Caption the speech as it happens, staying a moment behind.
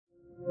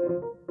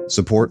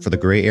Support for The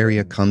Gray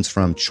Area comes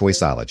from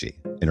Choiceology,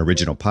 an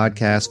original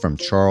podcast from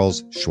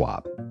Charles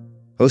Schwab.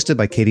 Hosted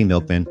by Katie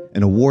Milkman,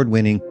 an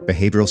award-winning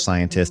behavioral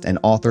scientist and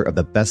author of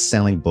the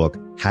best-selling book,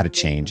 How to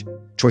Change,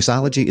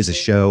 Choiceology is a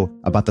show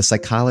about the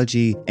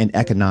psychology and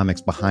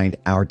economics behind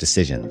our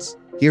decisions.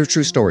 Hear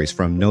true stories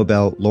from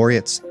Nobel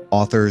laureates,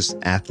 authors,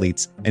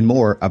 athletes, and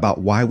more about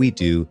why we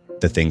do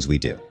the things we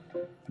do.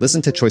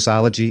 Listen to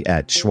Choiceology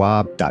at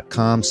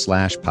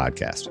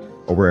schwab.com/podcast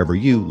or wherever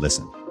you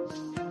listen.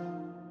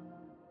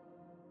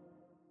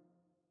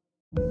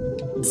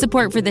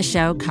 Support for the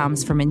show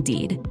comes from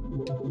Indeed.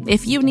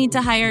 If you need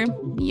to hire,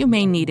 you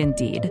may need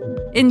Indeed.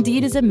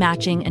 Indeed is a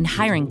matching and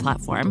hiring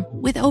platform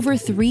with over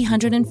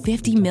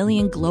 350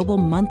 million global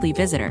monthly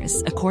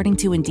visitors, according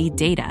to Indeed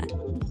data,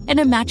 and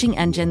a matching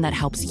engine that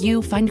helps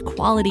you find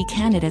quality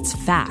candidates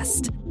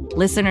fast.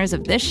 Listeners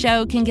of this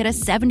show can get a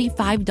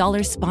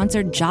 $75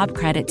 sponsored job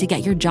credit to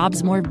get your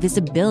jobs more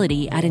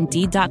visibility at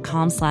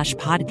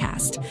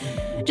Indeed.com/podcast.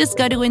 Just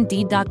go to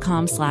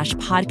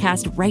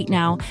Indeed.com/podcast right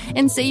now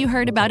and say you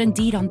heard about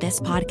Indeed on this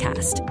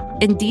podcast.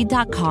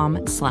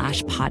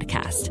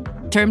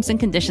 Indeed.com/podcast. Terms and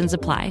conditions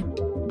apply.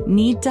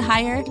 Need to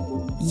hire?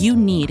 You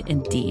need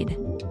Indeed.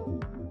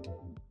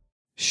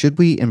 Should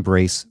we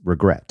embrace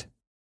regret?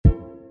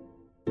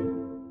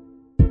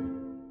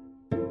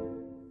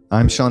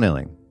 I'm Sean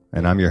Illing,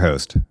 and I'm your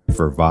host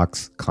for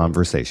Vox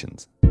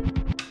Conversations.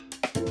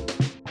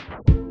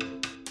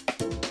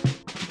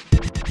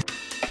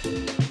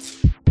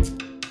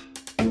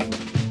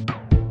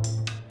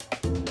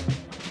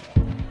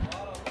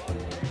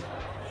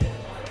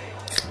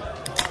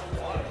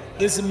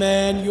 Listen,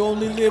 man, you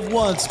only live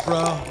once,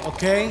 bro,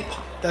 okay?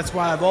 That's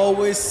why I've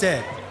always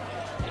said,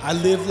 I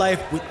live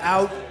life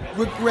without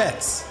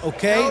regrets,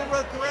 okay? No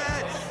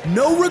regrets.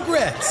 No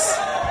regrets.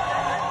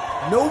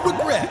 No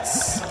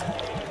regrets.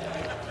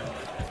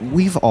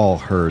 We've all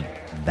heard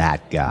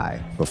that guy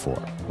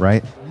before,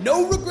 right?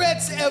 No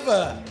regrets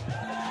ever.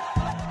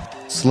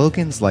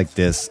 Slogans like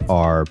this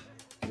are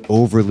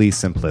overly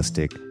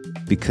simplistic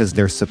because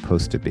they're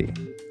supposed to be.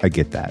 I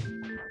get that.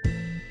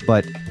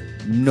 But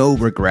no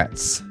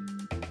regrets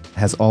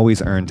has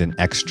always earned an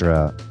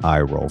extra eye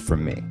roll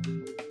from me.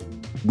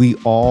 We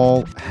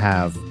all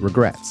have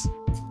regrets.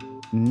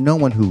 No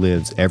one who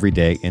lives every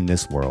day in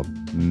this world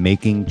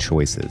making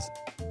choices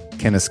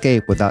can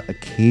escape without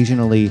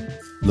occasionally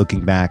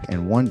looking back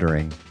and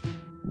wondering,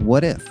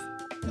 what if?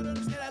 You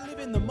understand? I live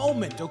in the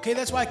moment, okay?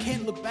 That's why I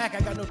can't look back.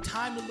 I got no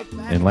time to look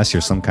back. Unless you're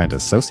some kind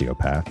of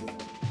sociopath.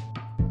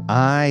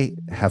 I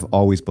have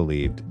always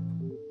believed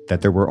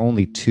that there were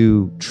only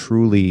two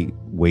truly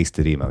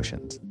wasted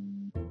emotions: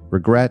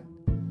 regret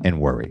and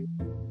worry.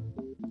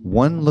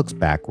 One looks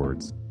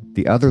backwards,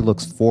 the other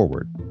looks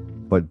forward,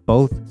 but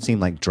both seem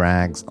like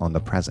drags on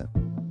the present.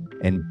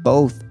 And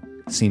both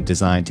seem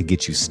designed to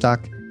get you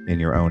stuck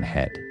in your own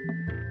head.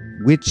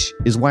 Which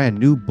is why a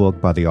new book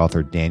by the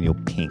author Daniel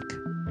Pink,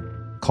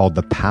 called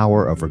The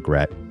Power of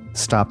Regret,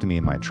 stopped me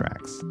in my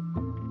tracks.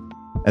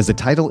 As the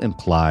title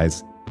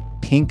implies,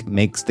 Pink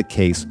makes the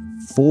case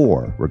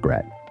for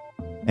regret.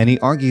 And he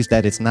argues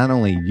that it's not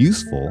only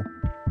useful,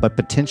 but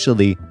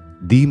potentially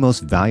the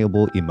most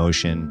valuable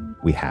emotion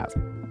we have.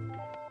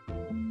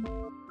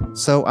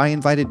 So I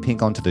invited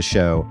Pink onto the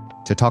show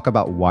to talk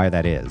about why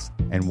that is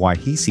and why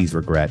he sees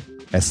regret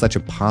as such a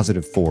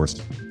positive force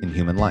in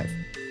human life.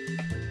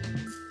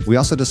 We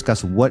also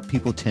discuss what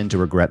people tend to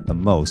regret the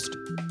most,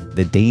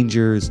 the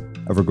dangers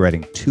of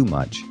regretting too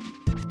much,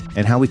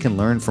 and how we can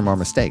learn from our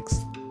mistakes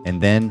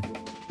and then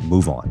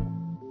move on.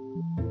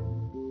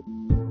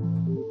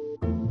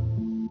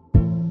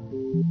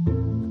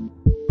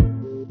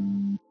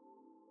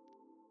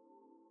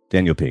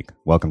 Daniel Pink,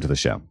 welcome to the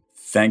show.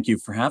 Thank you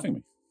for having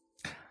me.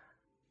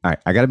 All right,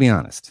 I got to be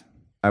honest.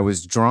 I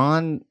was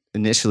drawn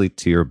initially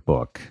to your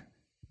book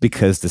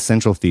because the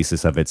central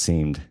thesis of it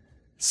seemed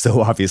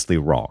so obviously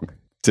wrong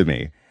to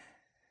me.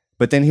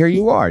 But then here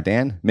you are,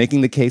 Dan,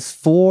 making the case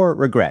for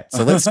regret.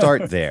 So let's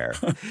start there.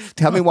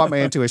 Tell me why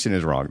my intuition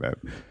is wrong, then.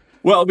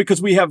 Well,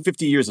 because we have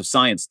 50 years of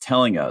science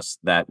telling us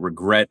that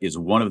regret is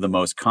one of the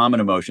most common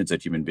emotions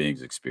that human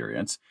beings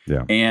experience.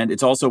 Yeah. And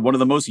it's also one of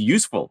the most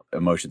useful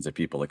emotions that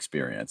people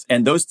experience.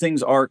 And those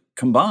things are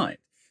combined.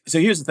 So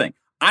here's the thing.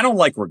 I don't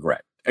like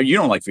regret. You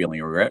don't like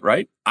feeling regret,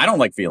 right? I don't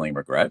like feeling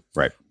regret.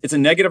 Right. It's a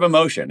negative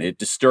emotion. It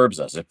disturbs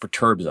us. It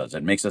perturbs us.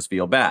 It makes us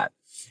feel bad.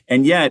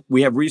 And yet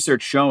we have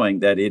research showing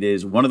that it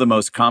is one of the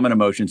most common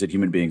emotions that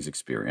human beings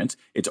experience.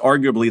 It's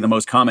arguably the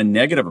most common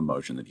negative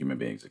emotion that human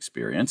beings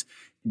experience.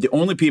 The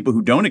only people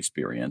who don't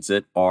experience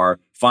it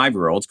are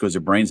 5-year-olds because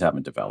their brains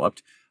haven't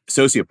developed,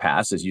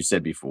 sociopaths, as you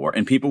said before,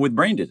 and people with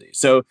brain disease.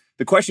 So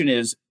the question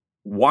is,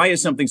 why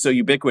is something so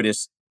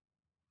ubiquitous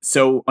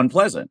so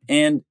unpleasant?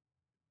 And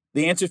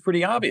the answer is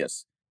pretty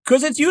obvious.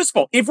 Because it's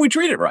useful if we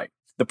treat it right.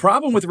 The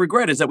problem with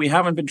regret is that we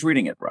haven't been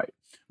treating it right.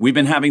 We've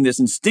been having this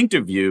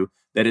instinctive view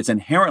that it's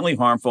inherently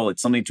harmful,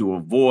 it's something to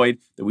avoid,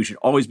 that we should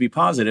always be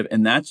positive,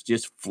 and that's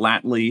just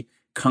flatly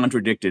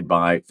contradicted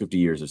by 50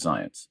 years of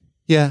science.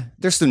 Yeah,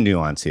 there's some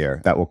nuance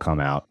here that will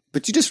come out.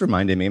 But you just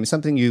reminded me, I mean,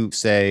 something you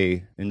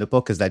say in the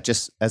book is that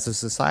just as a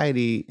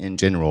society in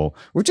general,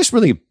 we're just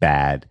really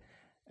bad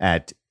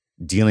at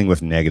dealing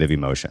with negative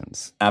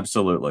emotions.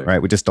 Absolutely.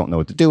 Right? We just don't know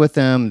what to do with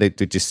them. They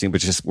just seem,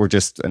 we're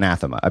just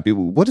anathema. I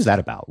mean, what is that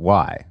about?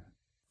 Why?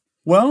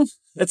 Well,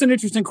 that's an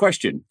interesting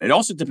question. It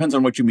also depends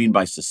on what you mean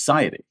by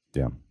society.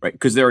 Yeah. Right?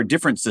 Because there are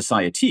different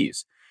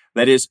societies.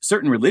 That is,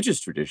 certain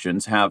religious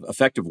traditions have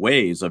effective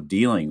ways of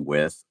dealing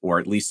with, or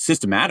at least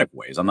systematic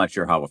ways. I'm not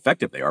sure how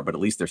effective they are, but at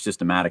least they're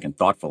systematic and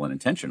thoughtful and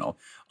intentional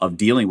of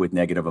dealing with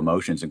negative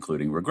emotions,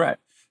 including regret.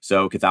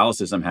 So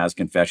Catholicism has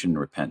confession and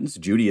repentance.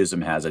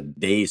 Judaism has a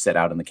day set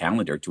out in the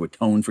calendar to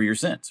atone for your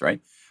sins,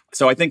 right?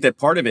 So I think that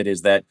part of it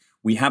is that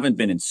we haven't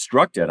been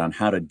instructed on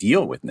how to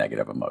deal with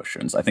negative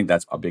emotions. I think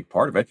that's a big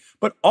part of it.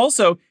 But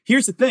also,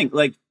 here's the thing,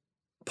 like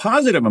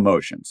positive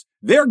emotions,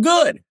 they're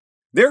good.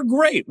 They're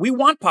great. We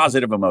want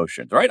positive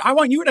emotions, right? I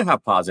want you to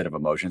have positive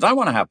emotions. I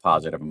want to have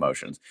positive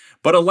emotions.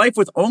 But a life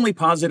with only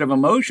positive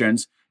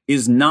emotions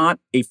is not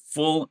a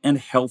full and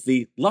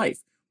healthy life.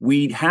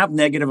 We have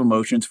negative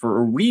emotions for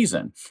a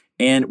reason,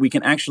 and we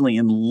can actually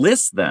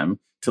enlist them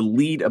to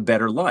lead a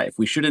better life.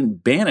 We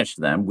shouldn't banish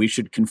them. We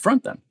should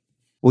confront them.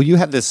 Well, you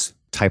have this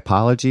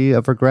typology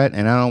of regret,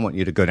 and I don't want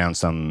you to go down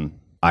some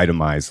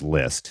itemized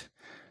list,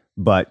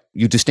 but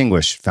you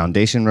distinguish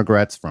foundation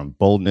regrets from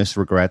boldness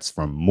regrets,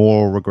 from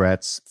moral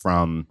regrets,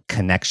 from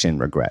connection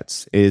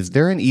regrets. Is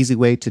there an easy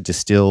way to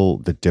distill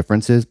the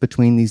differences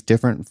between these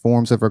different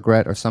forms of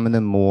regret? Are some of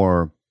them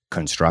more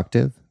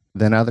constructive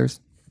than others?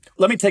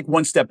 Let me take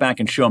one step back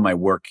and show my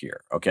work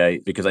here, okay?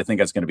 Because I think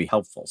that's going to be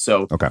helpful.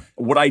 So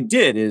What I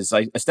did is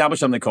I established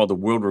something called the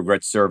World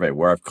Regrets Survey,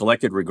 where I've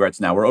collected regrets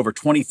now. We're over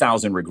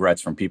 20,000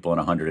 regrets from people in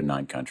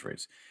 109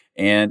 countries.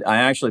 And I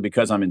actually,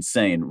 because I'm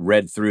insane,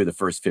 read through the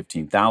first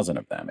 15,000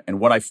 of them. And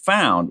what I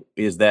found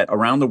is that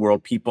around the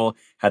world, people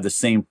had the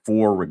same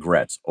 4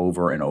 regrets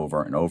over and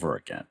over and over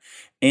again.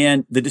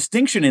 And the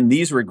distinction in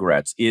these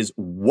regrets is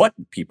what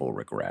people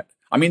regret.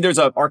 I mean, there's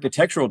an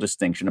architectural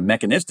distinction, a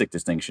mechanistic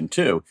distinction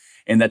too,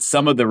 in that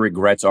some of the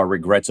regrets are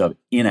regrets of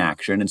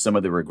inaction and some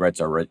of the regrets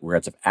are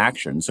regrets of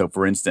action. So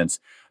for instance,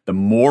 the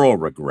moral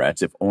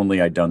regrets, if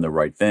only I'd done the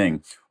right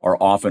thing, are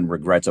often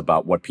regrets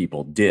about what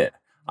people did.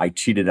 I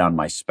cheated on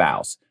my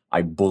spouse.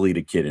 I bullied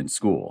a kid in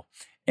school.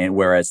 And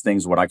whereas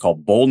things, what I call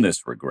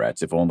boldness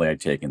regrets, if only I'd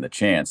taken the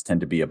chance,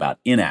 tend to be about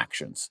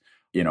inactions.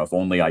 You know, if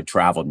only I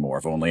traveled more,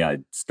 if only I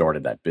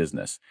started that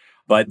business.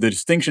 But the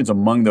distinctions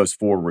among those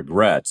 4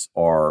 regrets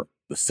are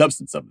the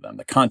substance of them,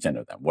 the content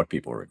of them, what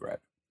people regret.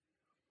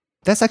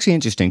 That's actually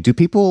interesting. Do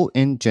people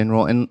in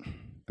general, and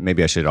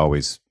maybe I should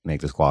always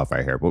make this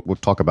qualifier here, but we'll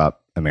talk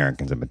about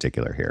Americans in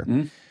particular here.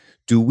 Mm-hmm.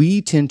 Do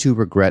we tend to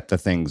regret the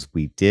things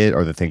we did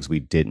or the things we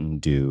didn't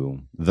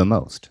do the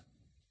most?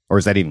 Or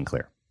is that even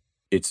clear?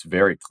 It's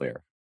very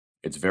clear.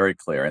 It's very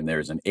clear. And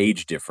there's an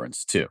age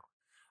difference too.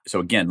 So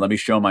again, let me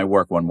show my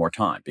work one more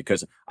time,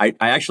 because I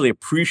actually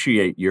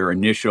appreciate your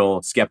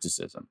initial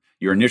skepticism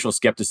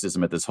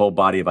at this whole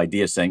body of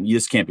ideas saying,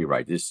 this can't be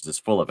right. This is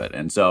full of it.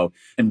 And so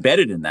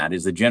embedded in that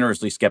is the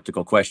generously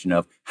skeptical question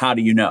of, how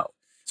do you know?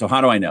 So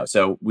how do I know?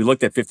 So we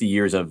looked at 50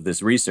 years of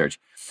this research.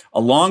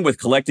 Along with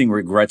collecting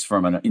regrets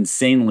from an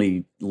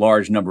insanely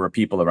large number of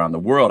people around the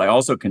world, I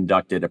also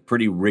conducted a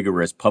pretty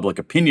rigorous public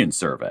opinion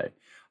survey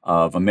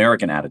of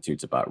American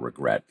attitudes about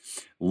regret,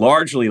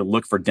 largely to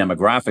look for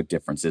demographic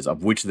differences,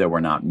 of which there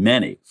were not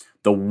many.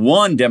 The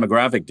one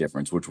demographic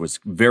difference, which was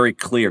very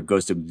clear,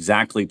 goes to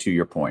exactly to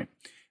your point.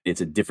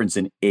 It's a difference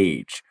in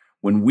age.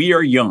 When we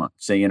are young,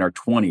 say in our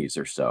 20s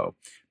or so,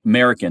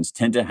 Americans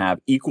tend to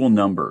have equal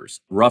numbers,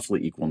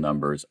 roughly equal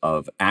numbers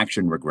of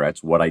action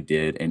regrets, what I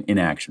did, and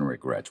inaction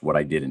regrets, what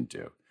I didn't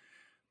do.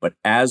 But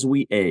as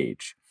we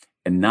age,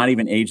 and not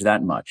even age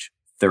that much,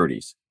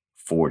 30s,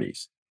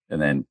 40s,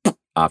 and then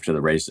after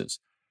the races,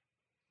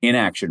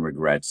 inaction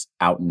regrets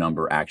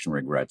outnumber action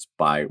regrets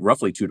by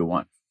roughly 2 to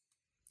 1.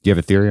 Do you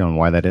have a theory on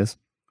why that is?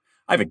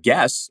 I have a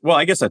guess. Well,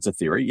 I guess that's a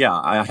theory. Yeah,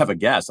 I have a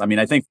guess. I mean,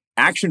 I think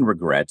action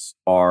regrets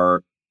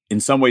are, in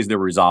some ways, they're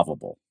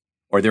resolvable,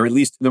 or they're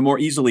more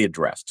easily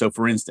addressed. So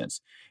for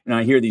instance, and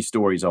I hear these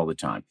stories all the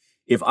time.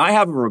 If I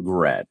have a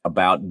regret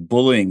about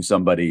bullying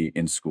somebody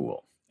in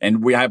school,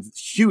 and we have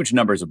huge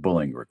numbers of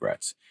bullying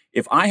regrets.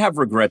 If I have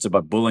regrets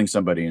about bullying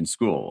somebody in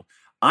school,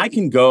 I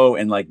can go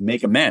and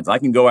make amends. I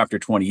can go after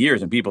 20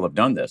 years, and people have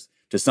done this,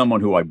 to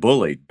someone who I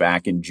bullied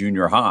back in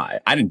junior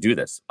high. I didn't do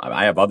this.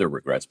 I have other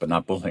regrets, but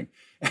not bullying.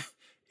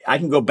 I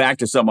can go back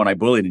to someone I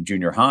bullied in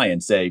junior high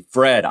and say,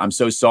 Fred, I'm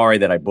so sorry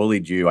that I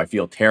bullied you. I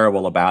feel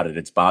terrible about it.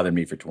 It's bothered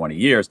me for 20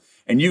 years.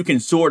 And you can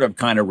sort of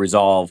kind of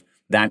resolve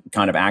that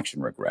kind of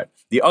action regret.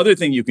 The other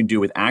thing you can do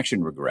with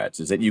action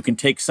regrets is that you can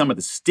take some of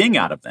the sting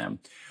out of them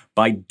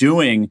by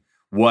doing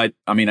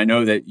I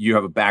know that you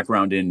have a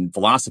background in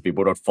philosophy,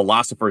 but what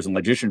philosophers and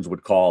logicians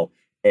would call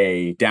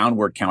a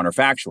downward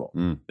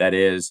counterfactual. That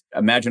is,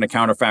 imagine a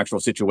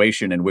counterfactual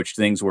situation in which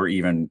things were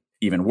even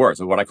worse,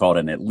 or what I call it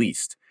an at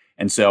least.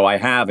 And so I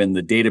have in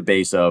the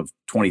database of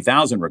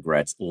 20,000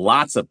 regrets,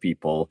 lots of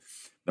people,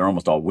 they're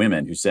almost all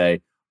women, who say,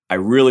 I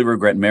really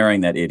regret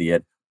marrying that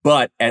idiot,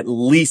 but at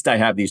least I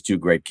have these two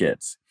great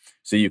kids.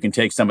 So you can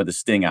take some of the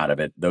sting out of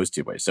it those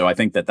two ways. So I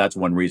think that that's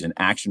one reason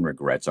action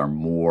regrets are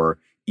more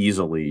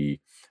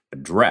easily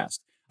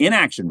addressed.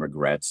 Inaction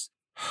regrets,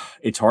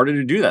 it's harder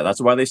to do that.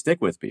 That's why they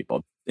stick with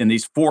people. And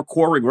these 4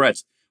 core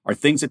regrets are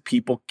things that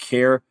people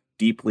care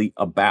deeply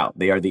about.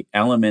 They are the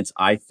elements,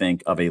 I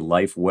think, of a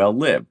life well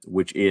lived,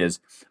 which is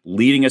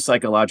leading a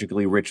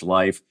psychologically rich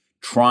life,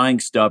 trying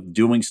stuff,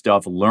 doing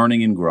stuff,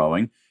 learning and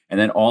growing, and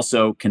then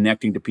also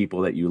connecting to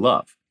people that you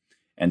love.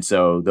 And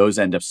so those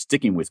end up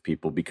sticking with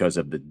people because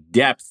of the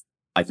depth,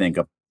 I think,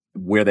 of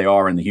where they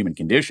are in the human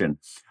condition,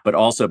 but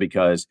also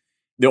because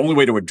the only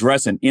way to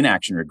address an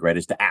inaction regret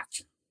is to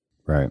act.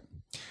 Right.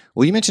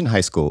 Well, you mentioned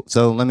high school.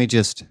 So let me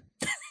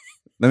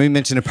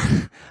mention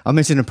I'll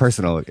mention a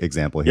personal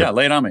example here. Yeah,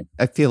 lay it on me.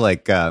 I feel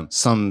like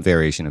some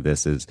variation of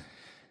this is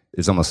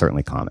almost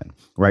certainly common,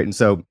 right? And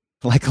so,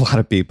 like a lot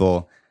of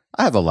people,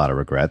 I have a lot of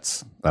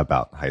regrets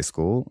about high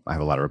school. I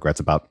have a lot of regrets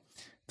about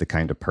the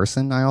kind of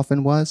person I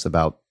often was,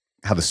 about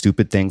how the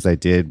stupid things I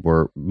did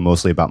were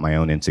mostly about my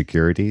own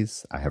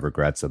insecurities. I have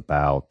regrets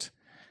about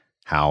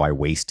how I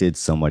wasted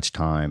so much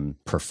time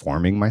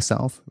performing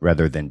myself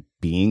rather than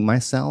being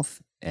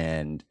myself.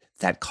 And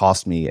that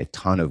cost me a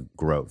ton of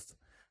growth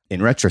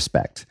in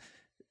retrospect.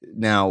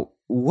 Now,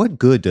 what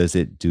good does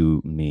it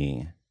do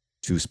me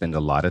to spend a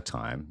lot of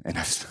time, and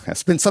I've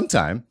spent some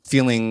time,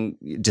 feeling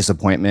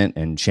disappointment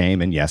and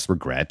shame and, yes,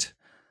 regret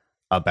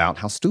about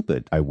how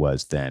stupid I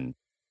was then?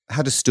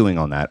 How does stewing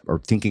on that or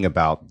thinking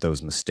about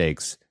those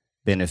mistakes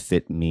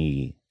benefit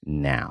me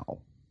now?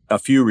 A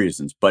few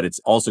reasons, but it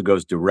also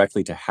goes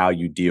directly to how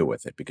you deal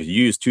with it, because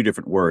you use 2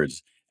 different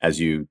words as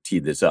you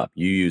teed this up.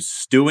 You use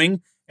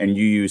stewing and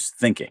you use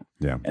thinking.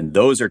 Yeah. And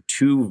those are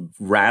 2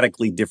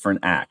 radically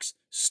different acts.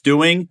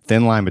 Stewing.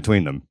 Thin line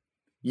between them.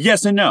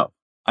 Yes and no.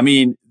 I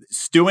mean,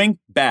 stewing,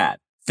 bad.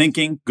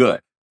 Thinking,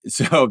 good.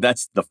 So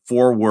that's the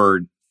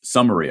 4-word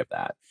summary of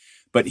that.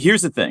 But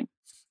here's the thing.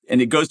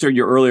 And it goes to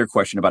your earlier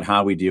question about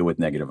how we deal with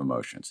negative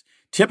emotions.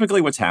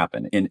 Typically what's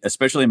happened in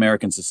especially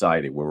American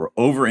society, where we're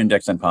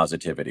over-indexed on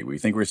positivity, we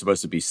think we're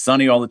supposed to be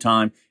sunny all the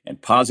time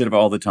and positive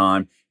all the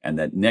time, and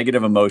that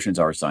negative emotions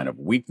are a sign of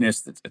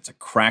weakness. It's a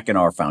crack in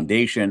our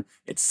foundation.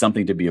 It's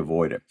something to be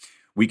avoided.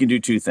 We can do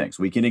 2 things.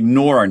 We can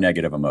ignore our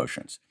negative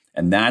emotions.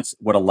 And that's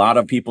what a lot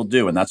of people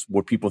do. And that's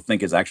what people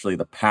think is actually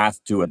the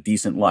path to a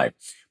decent life.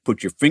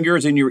 Put your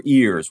fingers in your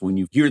ears when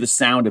you hear the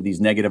sound of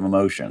these negative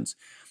emotions.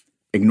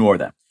 Ignore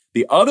them.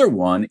 The other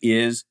one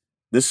is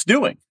the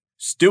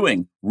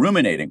stewing,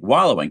 ruminating,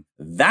 wallowing.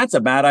 That's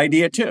a bad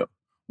idea too.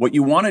 What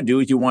you want to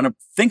do is you want to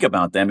think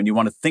about them, and you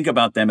want to think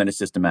about them in a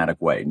systematic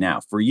way. Now,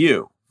 for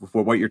you,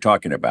 for what you're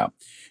talking about,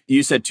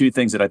 you said 2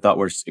 things that I thought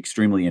were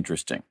extremely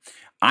interesting.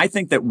 I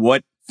think that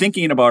what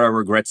thinking about our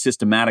regrets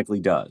systematically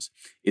does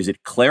is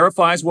it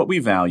clarifies what we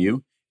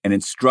value and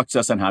instructs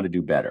us on how to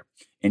do better.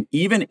 And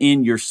even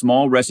in your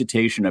small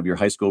recitation of your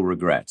high school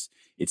regrets,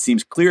 it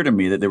seems clear to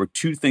me that there were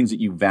 2 things that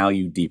you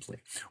value deeply.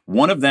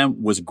 One of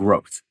them was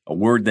growth, a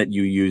word that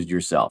you used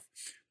yourself.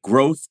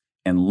 Growth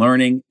and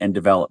learning and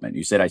development.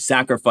 You said, I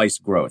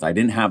sacrificed growth. I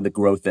didn't have the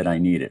growth that I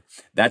needed.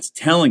 That's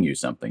telling you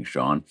something,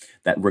 Sean.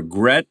 That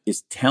regret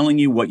is telling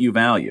you what you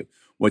value.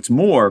 What's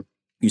more,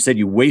 you said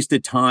you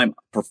wasted time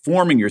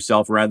performing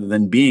yourself rather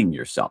than being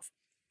yourself.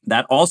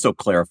 That also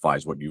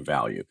clarifies what you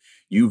value.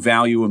 You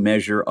value a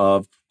measure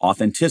of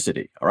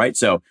authenticity. All right.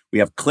 So we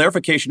have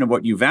clarification of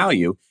what you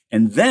value,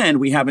 and then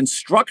we have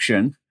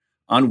instruction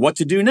on what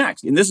to do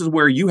next. And this is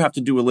where you have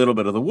to do a little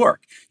bit of the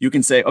work. You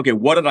can say, okay,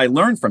 what did I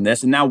learn from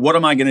this? And now what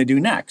am I going to do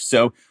next?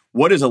 So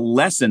what is a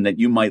lesson that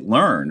you might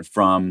learn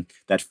from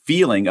that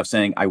feeling of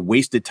saying, I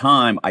wasted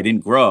time, I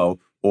didn't grow,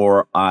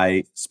 or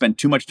I spent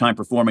too much time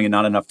performing and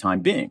not enough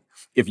time being?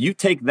 If you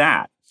take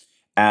that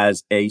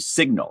as a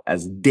signal,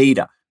 as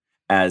data,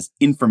 as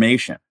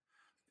information,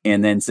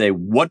 and then say,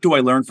 what do I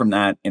learn from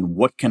that and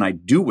what can I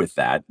do with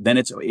that? Then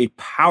it's a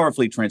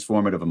powerfully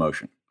transformative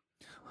emotion.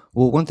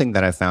 Well, one thing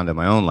that I found in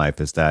my own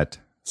life is that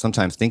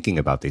sometimes thinking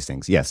about these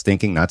things, yes,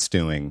 thinking, not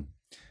stewing,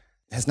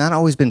 has not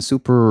always been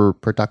super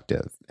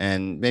productive.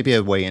 And maybe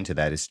a way into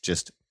that is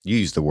just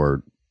use the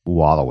word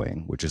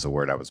wallowing, which is a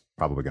word I was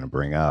probably going to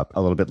bring up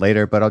a little bit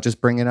later, but I'll just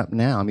bring it up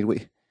now. I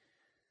mean,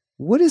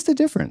 what is the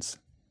difference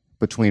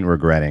between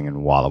regretting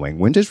and wallowing?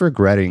 When does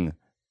regretting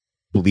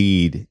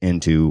bleed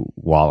into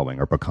wallowing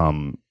or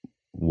become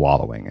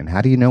wallowing? And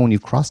how do you know when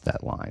you've crossed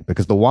that line?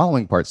 Because the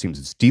wallowing part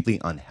seems deeply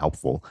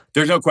unhelpful.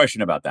 There's no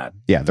question about that.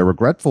 Yeah, the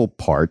regretful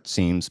part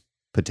seems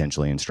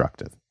potentially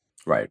instructive.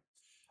 Right.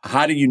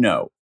 How do you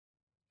know?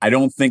 I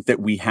don't think that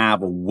we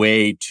have a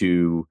way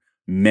to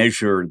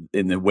measure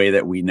in the way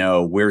that we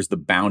know where's the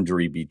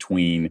boundary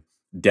between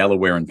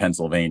Delaware and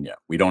Pennsylvania.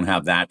 We don't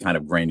have that kind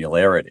of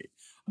granularity.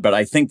 But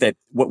I think that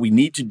what we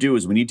need to do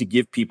is we need to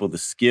give people the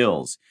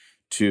skills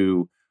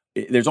to,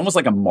 there's almost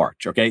like a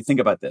march, okay? Think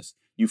about this.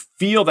 You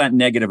feel that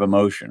negative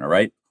emotion, all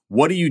right?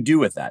 What do you do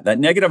with that? That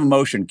negative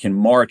emotion can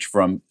march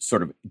from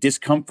sort of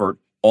discomfort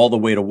all the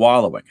way to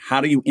wallowing.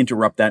 How do you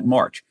interrupt that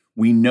march?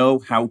 We know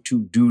how to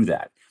do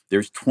that.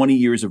 There's 20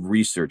 years of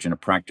research in a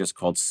practice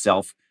called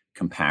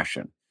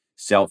self-compassion.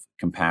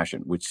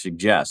 self-compassion, which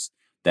suggests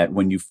that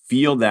when you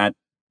feel that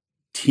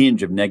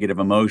tinge of negative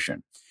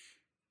emotion,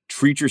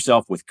 treat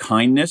yourself with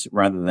kindness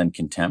rather than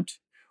contempt.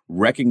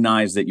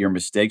 Recognize that your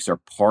mistakes are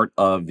part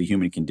of the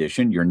human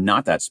condition. You're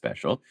not that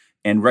special.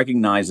 And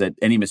recognize that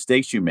any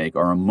mistakes you make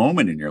are a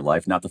moment in your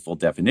life, not the full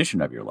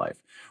definition of your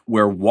life.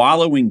 Where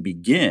wallowing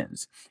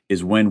begins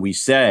is when we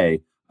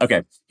say,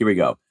 okay, here we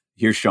go.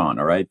 Here's Sean,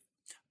 all right?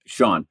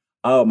 Sean,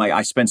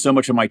 I spent so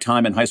much of my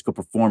time in high school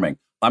performing.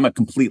 I'm a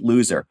complete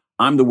loser.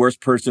 I'm the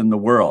worst person in the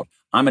world.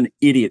 I'm an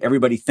idiot.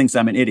 Everybody thinks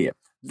I'm an idiot.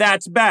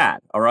 That's bad,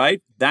 all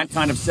right? That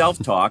kind of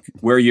self-talk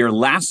where you're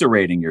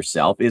lacerating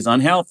yourself is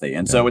unhealthy.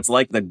 And so it's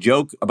like the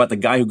joke about the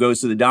guy who goes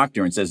to the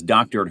doctor and says,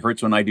 doctor, it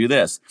hurts when I do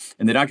this.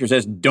 And the doctor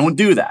says, don't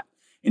do that.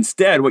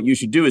 Instead, what you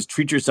should do is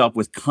treat yourself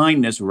with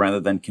kindness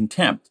rather than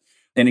contempt.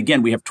 And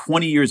again, we have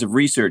 20 years of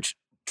research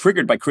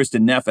triggered by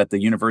Kristen Neff at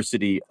the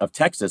University of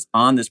Texas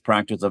on this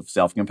practice of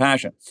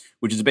self-compassion,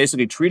 which is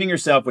basically treating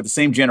yourself with the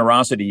same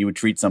generosity you would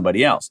treat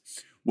somebody else.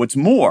 What's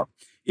more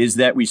is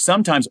that we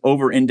sometimes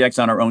over-index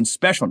on our own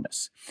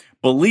specialness.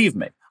 Believe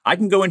me, I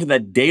can go into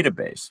that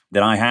database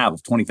that I have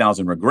of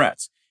 20,000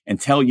 regrets and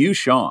tell you,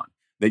 Sean,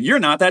 that you're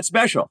not that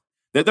special,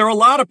 that there are a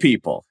lot of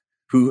people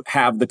who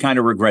have the kind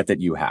of regret that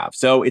you have.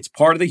 So it's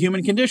part of the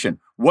human condition.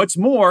 What's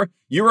more,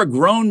 you're a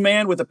grown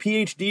man with a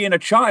PhD and a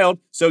child,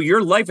 so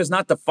your life is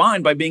not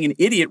defined by being an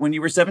idiot when you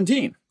were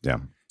 17. Yeah.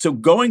 So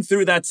going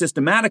through that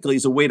systematically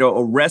is a way to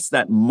arrest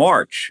that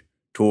march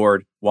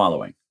toward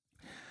wallowing.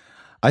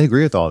 I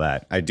agree with all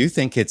that. I do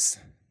think it's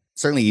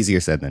certainly easier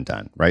said than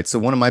done, right? So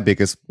one of my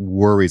biggest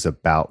worries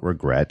about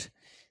regret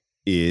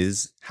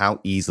is how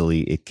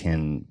easily it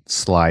can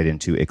slide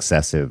into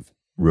excessive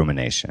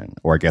rumination,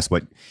 or I guess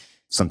what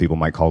some people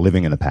might call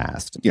living in the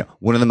past.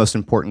 One of the most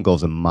important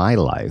goals of my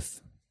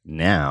life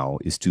now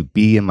is to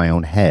be in my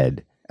own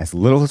head as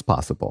little as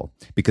possible,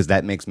 because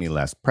that makes me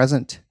less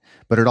present,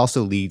 but it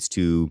also leads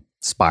to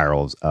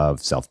spirals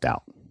of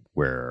self-doubt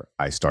where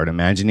I start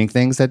imagining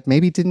things that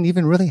maybe didn't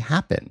even really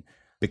happen,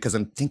 because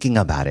I'm thinking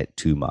about it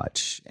too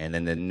much. And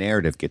then the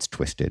narrative gets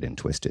twisted and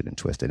twisted and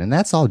twisted. And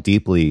that's all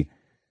deeply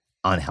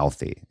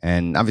unhealthy.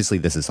 And obviously,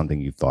 this is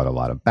something you've thought a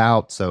lot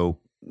about. So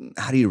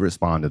how do you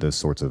respond to those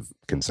sorts of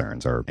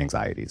concerns or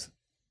anxieties?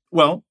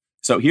 Well,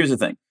 so here's the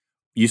thing.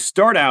 You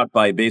start out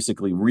by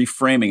basically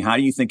reframing how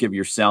do you think of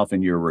yourself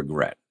and your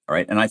regret, all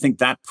right? And I think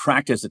that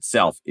practice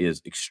itself is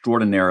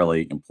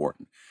extraordinarily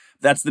important.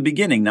 That's the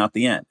beginning, not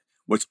the end.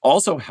 What's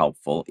also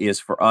helpful is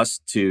for us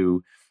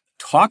to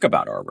talk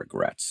about our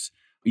regrets,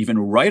 even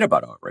write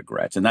about our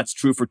regrets. And that's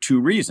true for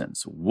two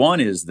reasons. One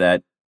is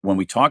that when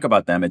we talk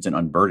about them, it's an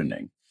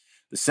unburdening.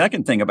 The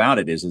second thing about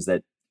it is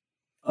that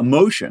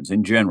emotions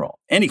in general,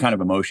 any kind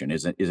of emotion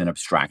is an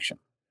abstraction,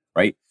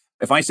 right?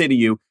 If I say to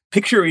you,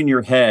 picture in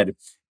your head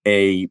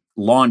a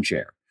lawn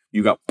chair,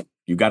 you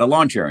got a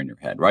lawn chair in your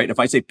head, right? If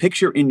I say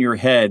picture in your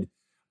head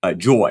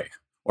joy,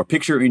 or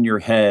picture in your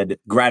head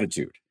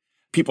gratitude,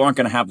 people aren't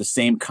going to have the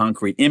same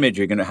concrete image.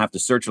 You're going to have to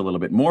search a little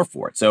bit more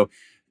for it. So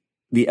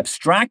the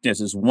abstractness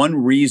is one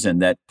reason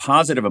that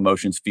positive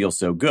emotions feel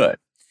so good,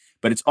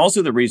 but it's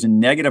also the reason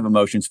negative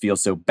emotions feel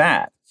so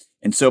bad.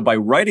 And so by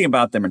writing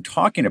about them and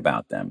talking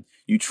about them,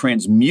 you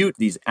transmute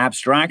these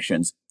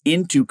abstractions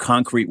into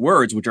concrete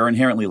words, which are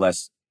inherently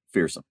less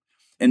fearsome.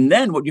 And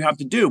then what you have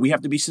to do, we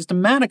have to be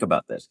systematic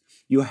about this.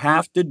 You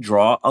have to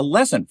draw a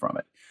lesson from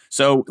it.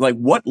 So like,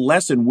 what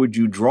lesson would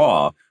you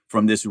draw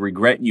from this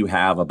regret you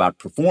have about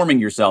performing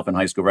yourself in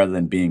high school rather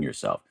than being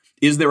yourself?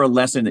 Is there a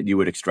lesson that you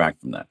would extract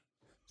from that?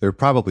 There are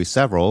probably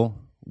several.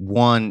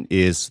 One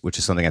is, which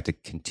is something I have to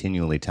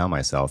continually tell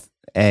myself,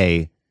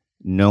 A,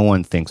 no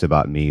one thinks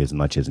about me as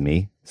much as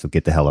me, so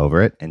get the hell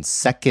over it. And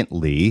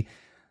secondly,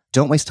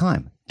 don't waste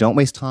time. Don't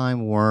waste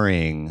time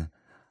worrying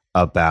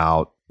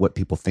about what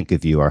people think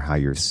of you or how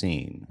you're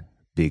seen,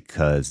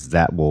 because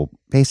that will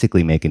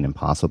basically make it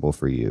impossible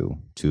for you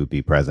to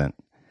be present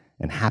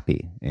and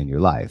happy in your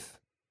life.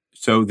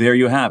 So there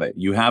you have it.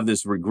 You have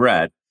this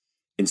regret.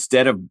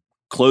 Instead of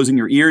closing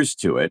your ears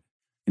to it,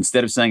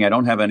 instead of saying, I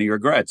don't have any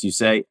regrets, you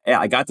say, hey,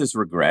 I got this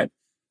regret.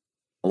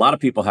 A lot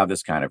of people have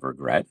this kind of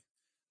regret.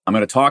 I'm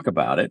going to talk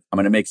about it. I'm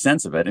going to make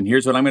sense of it. And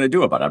here's what I'm going to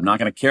do about it. I'm not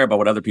going to care about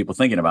what other people are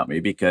thinking about me,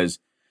 because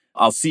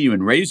I'll see you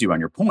and raise you on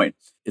your point.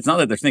 It's not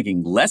that they're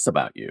thinking less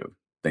about you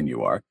than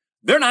you are.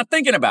 They're not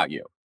thinking about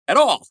you at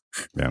all,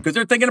 because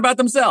they're thinking about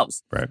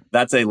themselves. Right.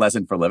 That's a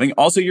lesson for living.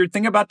 Also, your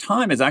thing about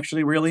time is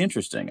actually really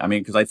interesting. I mean,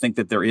 because I think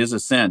that there is a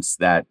sense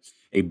that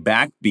a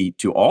backbeat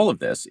to all of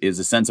this is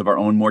a sense of our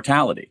own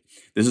mortality.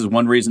 This is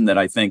one reason that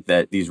I think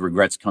that these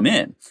regrets come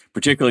in,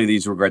 particularly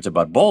these regrets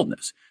about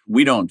boldness.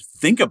 We don't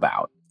think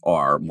about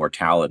our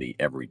mortality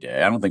every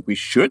day. I don't think we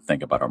should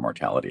think about our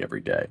mortality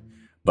every day.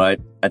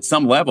 But at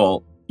some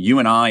level, you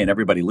and I and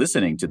everybody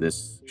listening to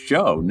this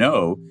show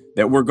know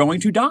that we're going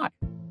to die.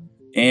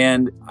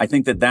 And I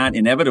think that that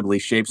inevitably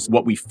shapes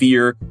what we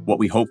fear, what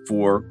we hope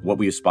for, what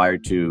we aspire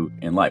to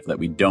in life, that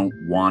we don't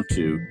want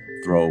to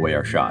throw away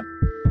our shot.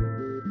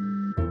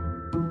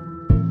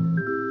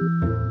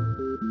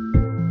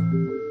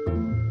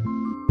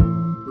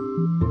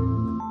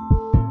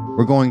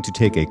 We're going to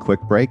take a quick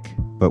break,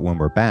 but when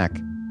we're back,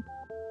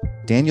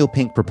 Daniel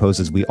Pink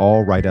proposes we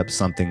all write up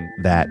something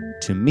that,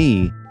 to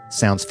me,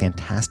 sounds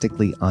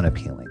fantastically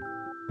unappealing: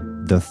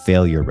 the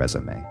failure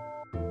resume.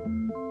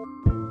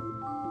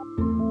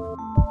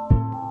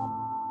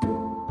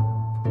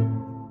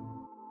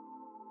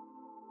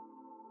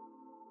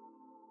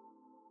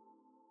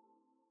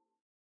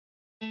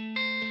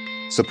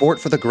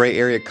 Support for the gray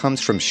area comes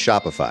from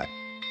Shopify.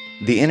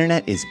 The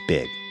internet is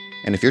big,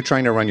 and if you're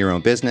trying to run your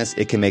own business,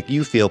 it can make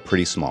you feel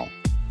pretty small,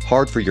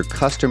 hard for your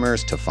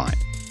customers to find.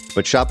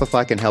 But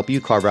Shopify can help you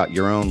carve out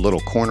your own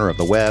little corner of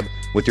the web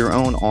with your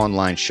own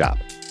online shop.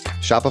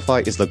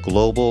 Shopify is the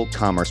global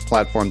commerce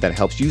platform that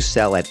helps you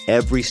sell at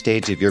every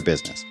stage of your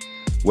business.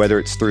 Whether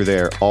it's through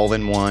their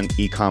all-in-one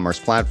e-commerce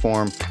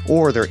platform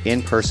or their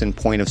in-person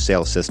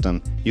point-of-sale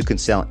system, you can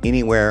sell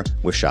anywhere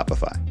with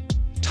Shopify.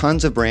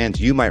 Tons of brands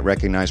you might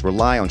recognize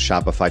rely on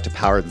Shopify to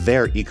power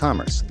their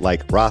e-commerce,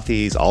 like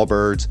Rothy's,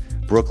 Allbirds,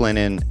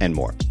 Brooklinen, and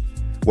more.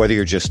 Whether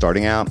you're just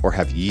starting out or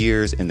have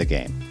years in the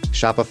game,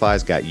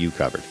 Shopify's got you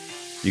covered.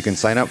 You can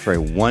sign up for a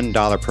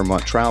 $1 per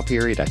month trial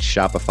period at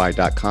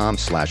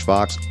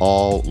shopify.com/Vox,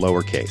 all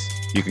lowercase.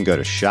 You can go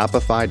to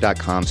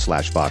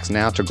shopify.com/Vox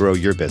now to grow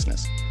your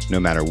business,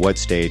 no matter what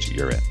stage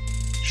you're in.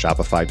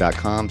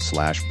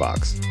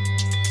 Shopify.com/Vox.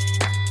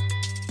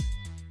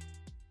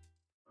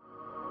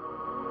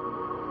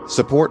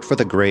 Support for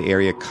the gray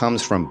area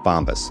comes from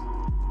Bombas.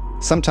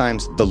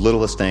 Sometimes the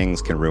littlest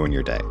things can ruin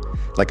your day,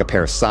 like a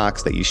pair of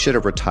socks that you should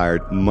have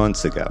retired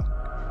months ago.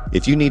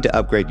 If you need to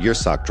upgrade your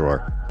sock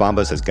drawer,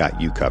 Bombas has got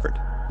you covered.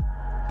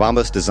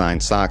 Bombas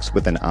designed socks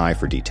with an eye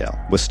for detail,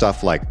 with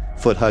stuff like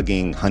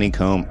foot-hugging,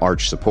 honeycomb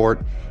arch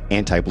support,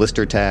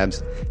 anti-blister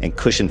tabs, and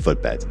cushioned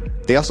footbeds.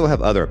 They also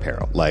have other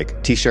apparel,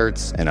 like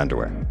t-shirts and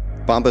underwear.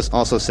 Bombas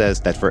also says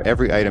that for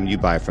every item you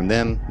buy from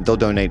them, they'll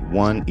donate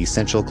one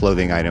essential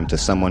clothing item to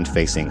someone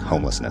facing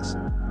homelessness.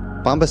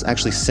 Bombas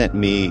actually sent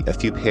me a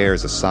few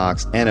pairs of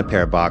socks and a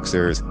pair of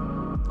boxers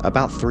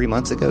about 2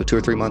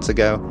 or 3 months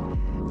ago,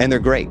 and they're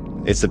great.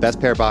 It's the best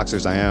pair of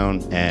boxers I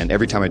own, and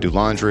every time I do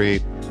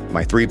laundry,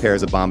 my 3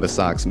 pairs of Bombas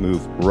socks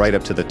move right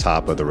up to the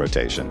top of the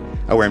rotation.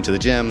 I wear them to the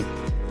gym,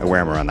 I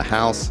wear them around the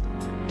house,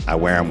 I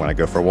wear them when I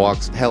go for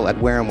walks. Hell,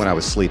 I'd wear them when I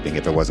was sleeping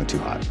if it wasn't too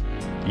hot.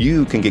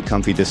 You can get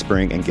comfy this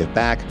spring and give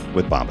back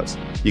with Bombas.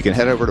 You can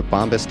head over to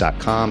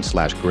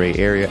bombas.com/gray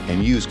area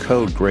and use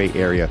code gray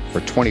area for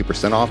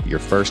 20% off your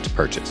first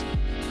purchase.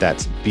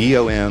 That's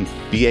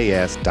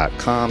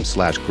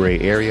bombas.com/gray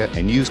area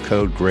and use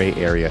code gray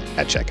area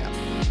at checkout.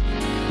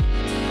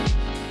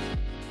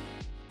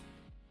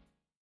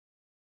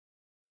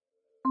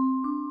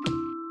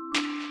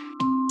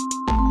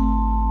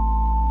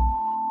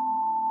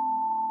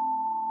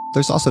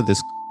 There's also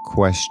this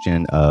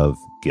question of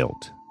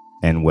guilt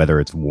and whether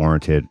it's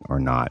warranted or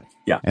not.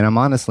 Yeah. And I'm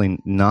honestly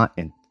not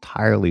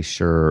entirely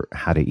sure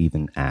how to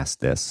even ask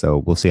this, so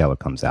we'll see how it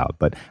comes out.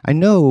 But I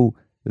know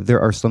there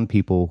are some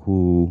people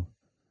who,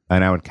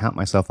 and I would count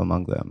myself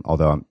among them,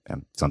 although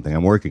I'm something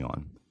I'm working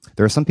on.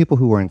 There are some people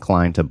who are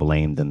inclined to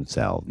blame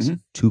themselves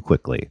too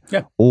quickly,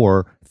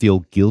 or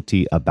feel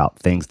guilty about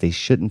things they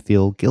shouldn't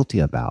feel guilty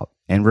about.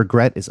 And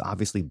regret is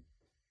obviously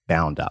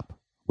bound up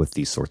with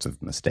these sorts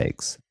of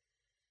mistakes.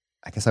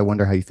 I guess I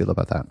wonder how you feel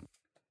about that.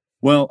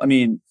 Well, I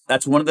mean,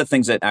 that's one of the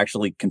things that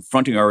actually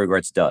confronting our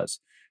regrets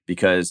does,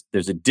 because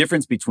there's a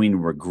difference between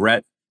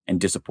regret and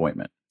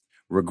disappointment.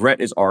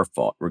 Regret is our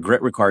fault.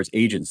 Regret requires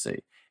agency.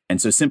 And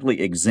so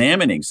simply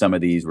examining some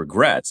of these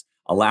regrets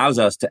allows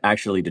us to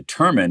actually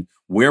determine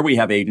where we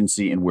have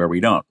agency and where we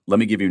don't. Let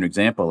me give you an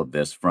example of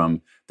this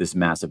from this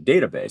massive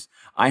database.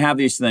 I have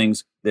these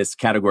things, this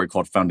category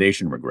called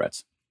foundation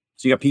regrets.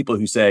 So you got people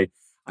who say,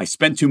 I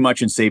spent too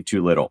much and saved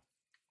too little.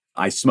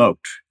 I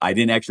smoked. I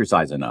didn't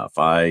exercise enough.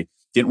 I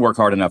didn't work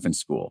hard enough in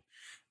school.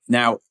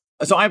 Now,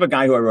 so I have a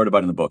guy who I wrote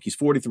about in the book. He's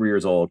 43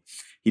 years old.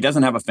 He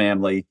doesn't have a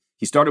family.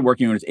 He started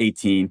working when he was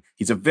 18.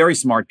 He's a very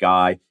smart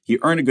guy. He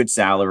earned a good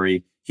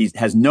salary. He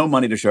has no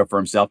money to show for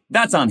himself.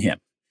 That's on him.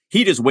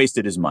 He just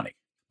wasted his money.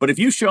 But if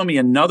you show me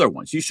another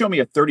one, so you show me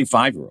a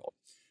 35-year-old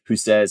who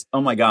says,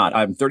 oh my God,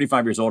 I'm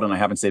 35 years old and I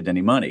haven't saved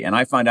any money. And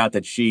I find out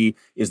that she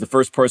is the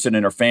first person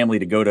in her family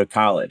to go to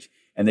college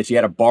and that she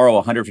had to borrow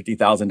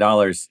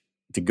 $150,000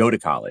 to go to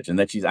college and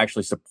that she's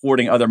actually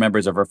supporting other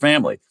members of her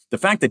family. The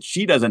fact that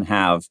she doesn't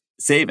have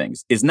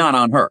savings is not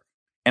on her.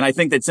 And I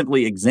think that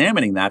simply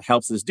examining that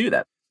helps us do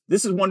that.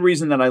 This is one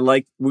reason that I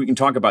like, we can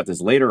talk about this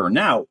later or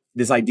now,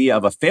 this idea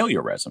of a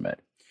failure resume,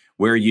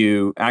 where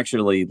you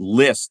actually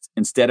list,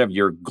 instead of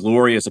your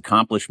glorious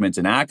accomplishments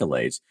and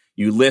accolades,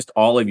 you list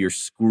all of your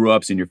screw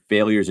ups and your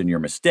failures and your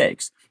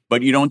mistakes,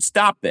 but you don't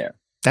stop there.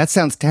 That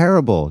sounds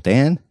terrible,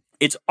 Dan.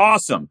 It's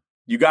awesome.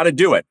 You got to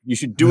do it. You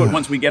should do it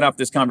once we get off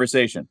this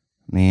conversation.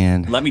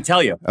 Man. Let me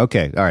tell you.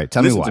 Okay. All right.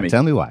 Tell me why.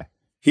 Tell me why.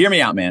 Hear me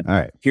out, man. All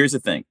right. Here's the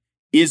thing.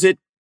 Is it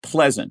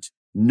pleasant?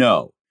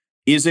 No.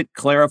 Is it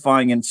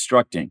clarifying and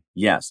instructing?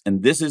 Yes.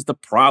 And this is the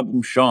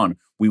problem, Sean.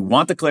 We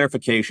want the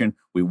clarification,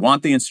 we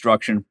want the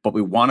instruction, but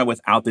we want it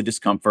without the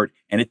discomfort,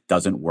 and it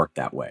doesn't work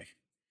that way.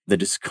 The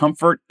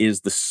discomfort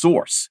is the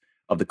source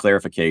of the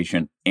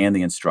clarification and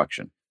the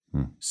instruction.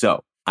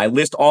 So I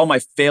list all my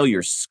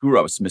failures,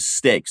 screw-ups,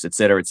 mistakes, et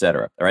cetera,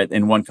 all right,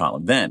 in one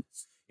column. Then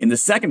in the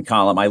second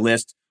column, I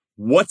list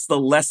what's the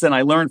lesson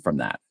I learned from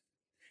that.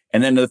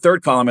 And then in the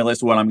third column, I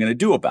list what I'm going to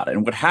do about it.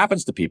 And what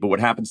happens to people,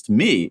 what happens to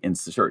me in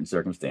certain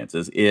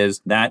circumstances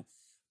is that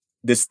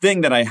this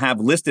thing that I have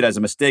listed as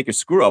a mistake or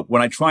screw up,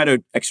 when I try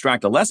to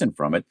extract a lesson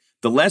from it,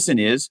 the lesson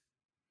is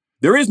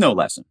there is no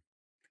lesson.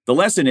 The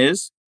lesson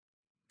is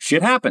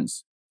shit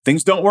happens.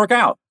 Things don't work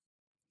out.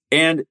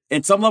 And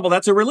at some level,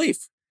 that's a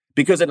relief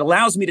because it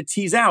allows me to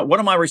tease out what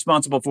am I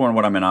responsible for and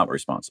what am I not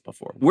responsible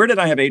for? Where did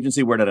I have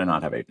agency? Where did I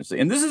not have agency?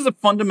 And this is a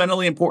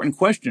fundamentally important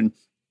question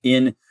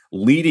in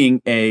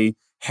leading a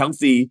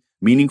healthy,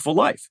 meaningful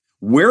life.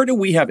 Where do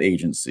we have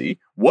agency?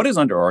 What is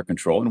under our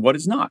control and what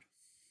is not?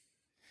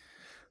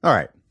 All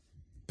right.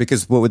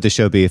 Because what would the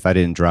show be if I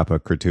didn't drop a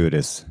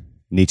gratuitous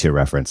Nietzsche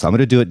reference? I'm going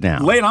to do it now.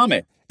 Lay it on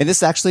me. And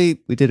this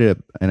actually, we did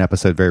an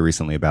episode very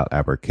recently about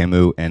Albert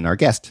Camus, and our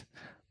guest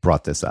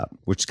brought this up,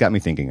 which got me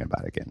thinking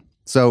about it again.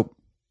 So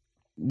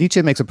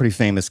Nietzsche makes a pretty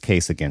famous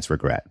case against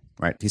regret,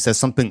 right? He says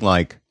something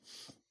like,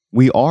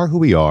 we are who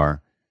we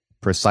are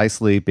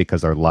precisely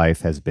because our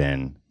life has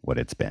been what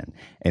it's been.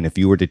 And if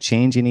you were to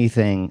change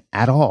anything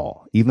at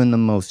all, even the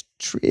most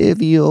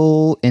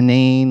trivial,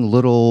 inane,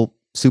 little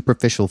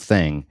superficial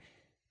thing,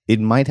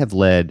 it might have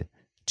led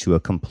to a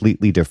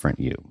completely different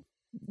you.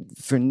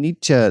 For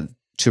Nietzsche,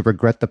 to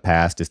regret the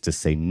past is to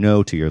say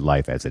no to your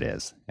life as it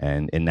is.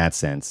 And in that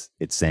sense,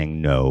 it's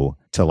saying no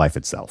to life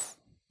itself.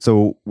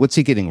 So what's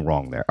he getting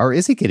wrong there? Or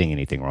is he getting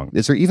anything wrong?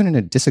 Is there even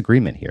a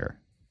disagreement here?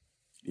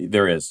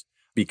 There is,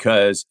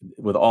 because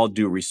with all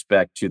due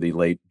respect to the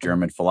late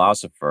German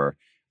philosopher,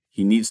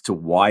 he needs to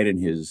widen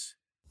his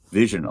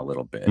vision a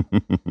little bit.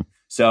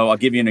 So I'll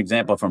give you an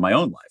example from my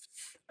own life.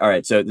 All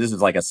right, so this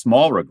is like a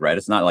small regret.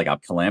 It's not like a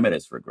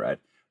calamitous regret,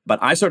 but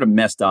I sort of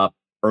messed up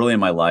early in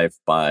my life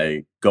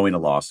by going to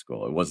law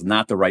school. It was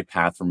not the right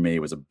path for me.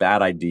 It was a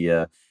bad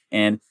idea.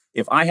 And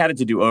if I had it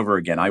to do over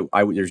again,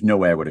 there's no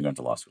way I would have gone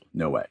to law school.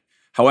 No way.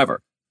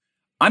 However,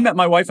 I met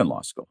my wife in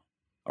law school.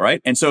 All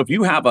right. And so if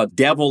you have a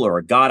devil or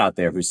a God out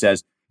there who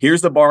says,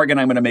 here's the bargain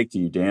I'm going to make to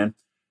you, Dan,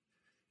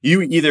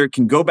 you either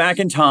can go back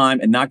in time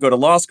and not go to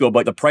law school,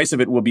 but the price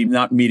of it will be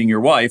not meeting your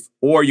wife,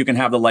 or you can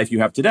have the life you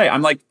have today.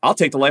 I'm like, I'll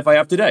take the life I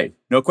have today.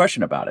 No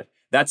question about it.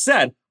 That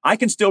said, I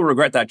can still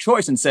regret that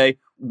choice and say,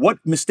 what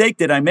mistake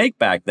did I make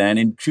back then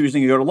in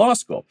choosing to go to law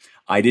school?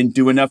 I didn't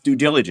do enough due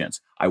diligence.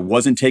 I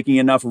wasn't taking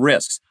enough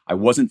risks. I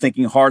wasn't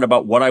thinking hard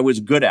about what I was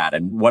good at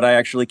and what I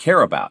actually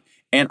care about.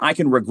 And I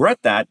can regret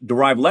that,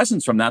 derive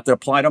lessons from that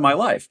apply to my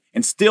life,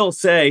 and still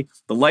say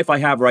the life I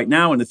have right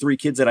now and the 3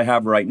 kids that I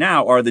have right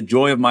now are the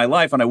joy of my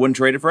life, and I wouldn't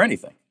trade it for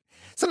anything.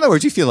 So in other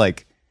words, you feel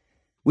like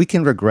we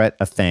can regret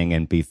a thing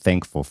and be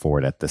thankful for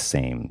it at the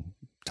same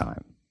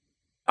time.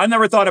 I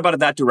never thought about it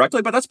that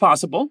directly, but that's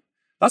possible.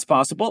 That's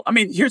possible. I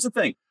mean, here's the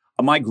thing.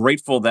 Am I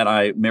grateful that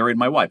I married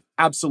my wife?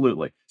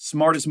 Absolutely.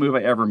 Smartest move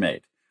I ever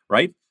made,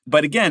 right?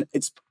 But again,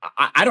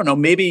 I don't know,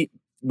 maybe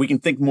we can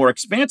think more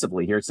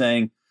expansively here,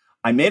 saying,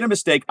 I made a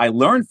mistake. I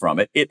learned from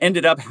it. It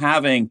ended up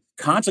having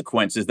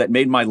consequences that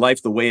made my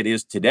life the way it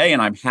is today,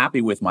 and I'm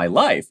happy with my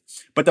life.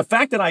 But the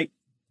fact that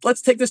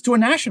let's take this to a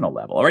national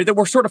level, all right, that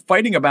we're sort of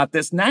fighting about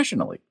this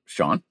nationally,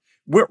 Sean.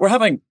 We're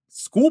having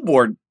school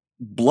board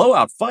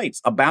blowout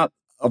fights about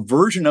a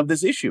version of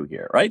this issue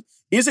here, right?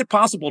 Is it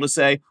possible to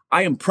say,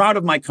 I am proud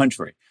of my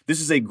country. This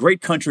is a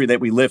great country that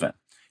we live in.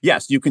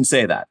 Yes, you can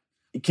say that.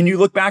 Can you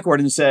look backward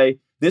and say,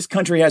 this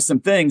country has some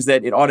things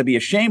that it ought to be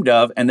ashamed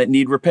of and that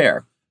need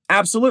repair?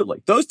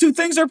 Absolutely. Those two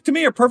things to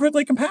me are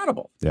perfectly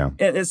compatible. Yeah.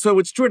 And so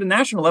it's true at a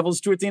national level, it's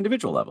true at the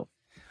individual level.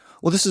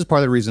 Well, this is part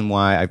of the reason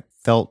why I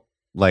felt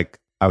like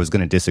I was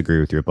going to disagree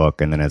with your book.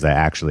 And then as I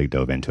actually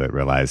dove into it,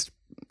 realized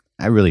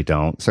I really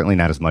don't, certainly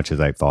not as much as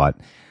I thought.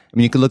 I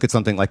mean, you could look at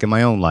something like in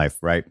my own life,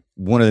 right?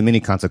 One of the many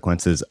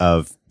consequences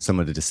of some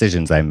of the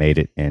decisions I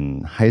made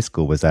in high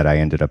school was that I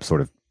ended up sort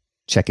of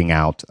checking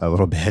out a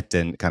little bit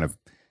and kind of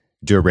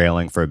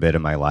derailing for a bit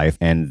in my life.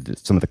 And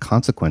some of the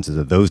consequences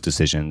of those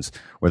decisions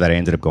were that I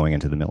ended up going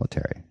into the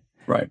military.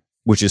 Right.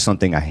 Which is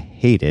something I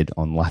hated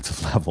on lots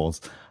of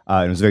levels.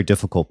 It was a very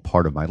difficult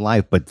part of my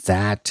life, but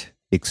that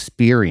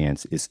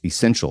experience is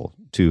essential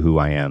to who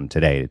I am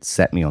today. It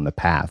set me on the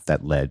path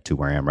that led to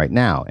where I am right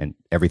now and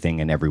everything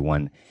and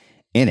everyone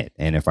in it.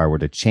 And if I were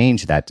to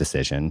change that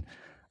decision,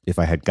 if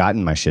I had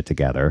gotten my shit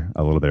together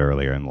a little bit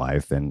earlier in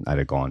life and I'd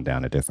have gone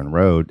down a different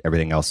road,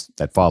 everything else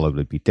that followed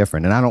would be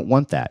different. And I don't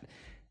want that.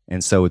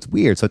 And so it's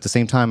weird. So at the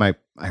same time, I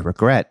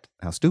regret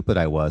how stupid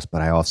I was,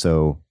 but I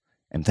also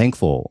am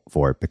thankful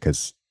for it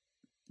because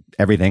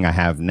everything I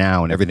have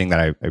now and everything that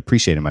I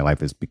appreciate in my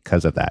life is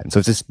because of that. And so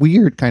it's this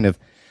weird kind of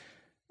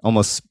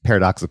almost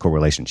paradoxical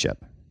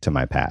relationship to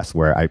my past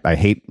where I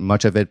hate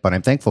much of it, but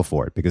I'm thankful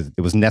for it because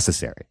it was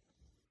necessary.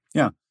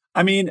 Yeah.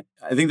 I mean,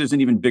 I think there's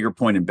an even bigger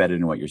point embedded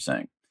in what you're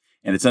saying.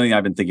 And it's something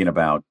I've been thinking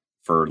about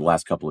for the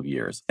last couple of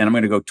years. And I'm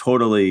going to go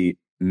totally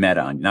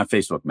meta on you, not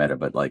Facebook meta,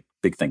 but like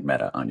big think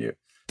meta on you.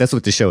 That's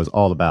what the show is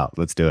all about.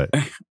 Let's do it.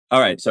 All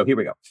right. So here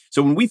we go.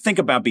 So when we think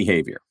about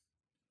behavior,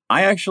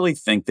 I actually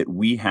think that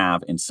we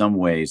have, in some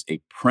ways, a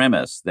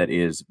premise that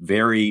is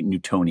very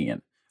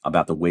Newtonian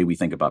about the way we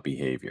think about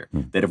behavior.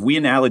 That if we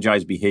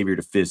analogize behavior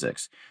to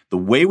physics, the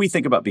way we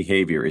think about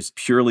behavior is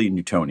purely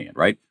Newtonian,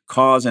 right?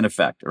 Cause and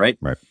effect, right?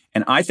 Right.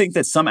 And I think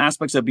that some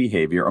aspects of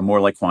behavior are more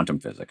like quantum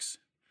physics,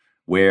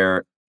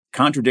 where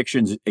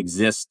contradictions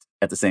exist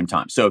at the same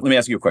time. So let me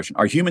ask you a question.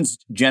 Are humans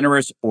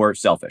generous or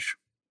selfish?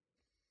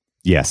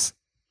 Yes.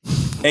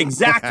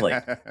 Exactly.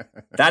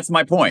 That's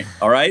my point.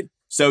 All right.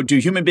 So do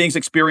human beings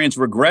experience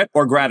regret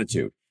or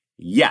gratitude?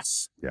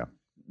 Yes. Yeah.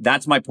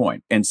 That's my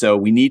point. And so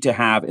we need to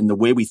have, in the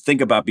way we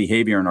think about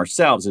behavior in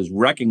ourselves, is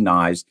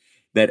recognize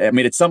that, I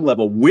mean, at some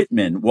level,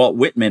 Walt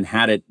Whitman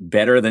had it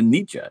better than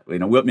Nietzsche.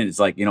 Whitman is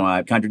like,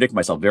 I contradict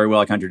myself very well.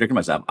 I contradict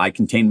myself. I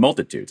contain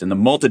multitudes. And the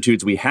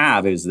multitudes we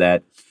have is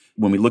that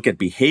when we look at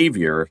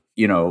behavior,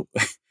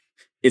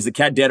 is the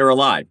cat dead or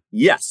alive?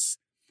 Yes.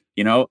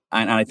 And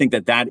I think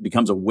that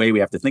becomes a way we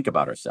have to think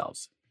about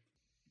ourselves.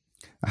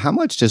 How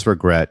much does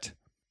regret,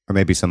 or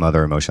maybe some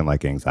other emotion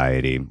like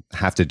anxiety,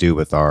 have to do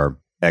with our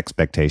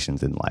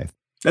expectations in life?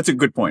 That's a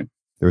good point.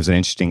 There was an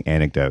interesting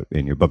anecdote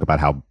in your book about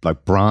how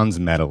bronze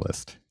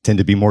medalists tend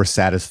to be more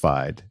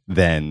satisfied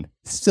than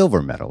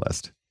silver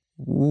medalists.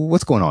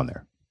 What's going on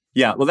there?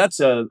 Yeah, well, that's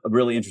a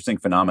really interesting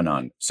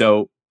phenomenon.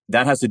 So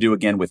that has to do,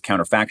 again, with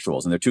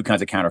counterfactuals. And there are two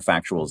kinds of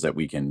counterfactuals that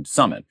we can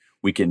summon.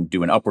 We can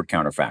do an upward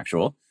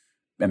counterfactual.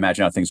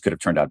 Imagine how things could have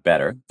turned out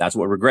better. That's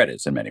what regret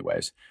is in many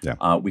ways.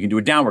 Yeah. We can do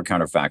a downward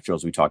counterfactual,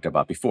 as we talked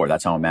about before.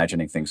 That's how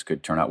imagining things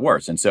could turn out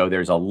worse. And so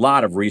there's a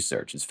lot of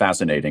research. It's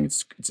fascinating.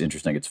 It's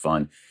interesting. It's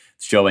fun.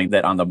 It's showing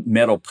that on the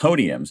medal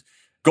podiums,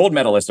 gold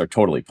medalists are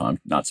totally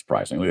pumped, not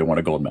surprisingly. They want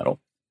a gold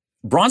medal.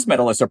 Bronze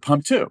medalists are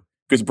pumped too,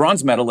 because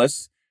bronze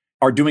medalists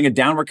are doing a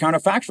downward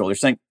counterfactual. They're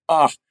saying,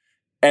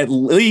 at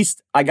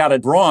least I got a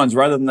bronze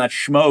rather than that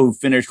schmo who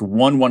finished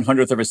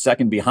 1/100th of a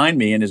second behind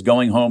me and is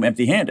going home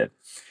empty-handed.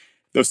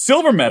 The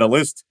silver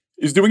medalist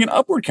is doing an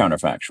upward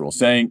counterfactual,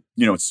 saying,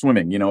 it's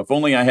swimming. If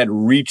only I had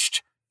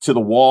reached to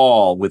the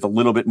wall with a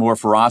little bit more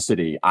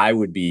ferocity, I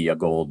would be a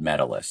gold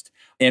medalist.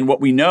 And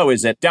what we know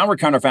is that downward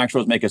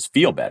counterfactuals make us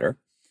feel better,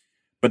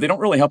 but they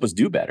don't really help us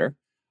do better.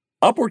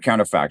 Upward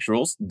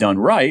counterfactuals, done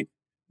right,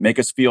 make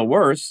us feel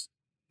worse,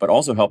 but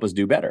also help us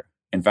do better.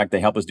 In fact, they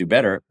help us do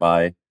better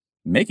by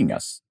making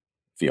us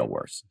feel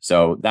worse.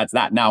 So that's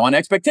that. Now, on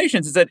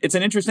expectations, it's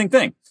an interesting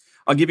thing.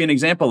 I'll give you an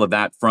example of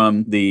that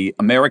from the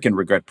American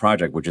Regret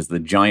Project, which is the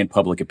giant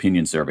public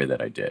opinion survey that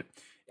I did.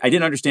 I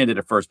didn't understand it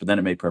at first, but then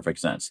it made perfect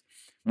sense.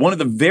 One of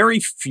the very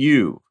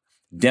few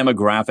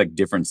demographic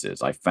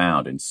differences I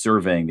found in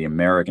surveying the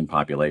American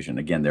population,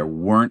 again, there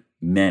weren't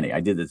many.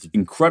 I did this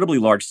incredibly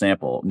large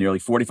sample, nearly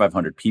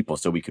 4,500 people,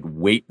 so we could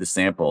weight the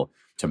sample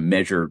to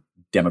measure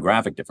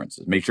demographic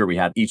differences, make sure we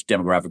had each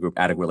demographic group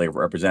adequately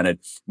represented.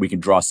 We can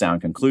draw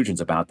sound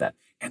conclusions about that.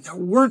 And there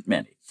weren't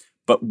many.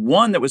 But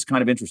one that was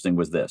kind of interesting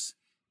was this.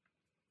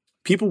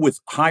 People with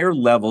higher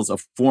levels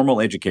of formal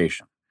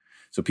education,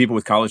 so people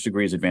with college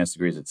degrees, advanced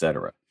degrees, et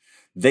cetera,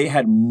 they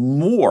had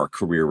more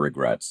career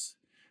regrets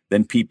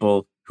than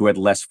people who had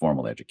less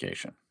formal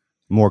education.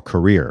 More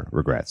career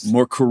regrets.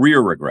 More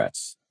career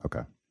regrets.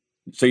 Okay.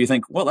 So you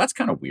think, well, that's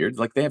kind of weird.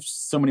 Like they have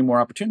so many more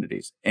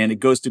opportunities. And it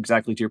goes to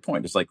exactly to your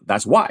point. It's like,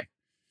 that's why.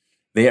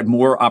 They had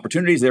more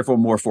opportunities, therefore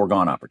more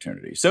foregone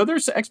opportunities. So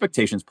there's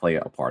expectations play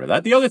a part of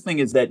that. The other thing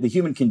is that the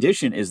human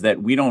condition is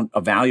that we don't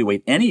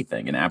evaluate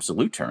anything in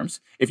absolute terms.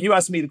 If you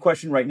ask me the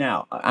question right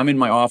now, I'm in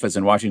my office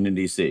in Washington,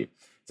 D.C.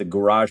 It's a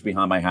garage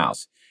behind my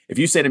house. If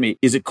you say to me,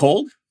 is it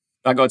cold?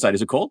 I go outside,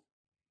 is it cold?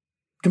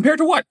 Compared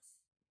to what?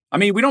 I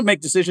mean, we don't make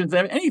decisions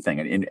of anything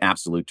in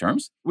absolute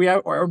terms. We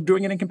are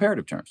doing it in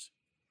comparative terms.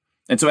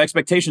 And so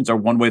expectations are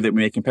one way that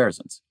we make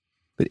comparisons.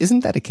 But isn't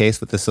that a case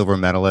with the silver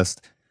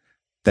medalist?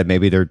 That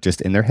maybe they're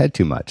just in their head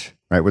too much,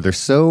 right? Where they're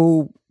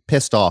so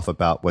pissed off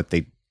about what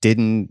they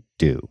didn't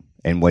do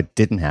and what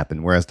didn't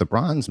happen. Whereas the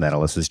bronze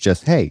medalist is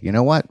just, hey, you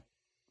know what?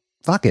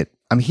 Fuck it.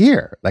 I'm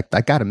here. Like, I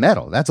got a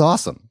medal. That's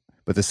awesome.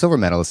 But the silver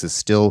medalist is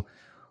still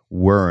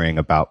worrying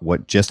about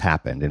what just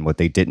happened and what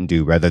they didn't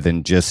do rather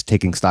than just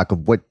taking stock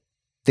of what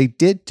they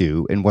did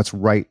do and what's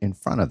right in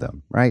front of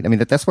them, right? I mean,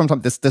 that's what I'm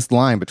talking. This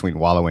line between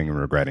wallowing and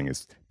regretting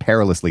is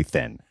perilously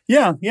thin.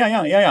 Yeah.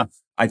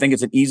 I think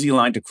it's an easy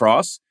line to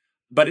cross.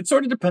 But it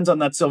sort of depends on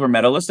that silver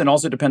medalist and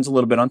also depends a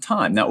little bit on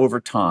time. Now, over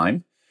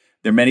time,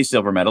 there are many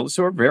silver medalists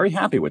who are very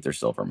happy with their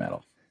silver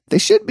medal. They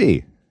should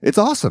be. It's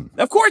awesome.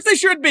 Of course they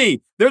should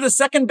be. They're the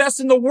second best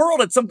in the world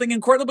at something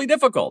incredibly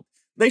difficult.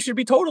 They should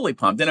be totally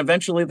pumped, and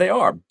eventually they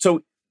are.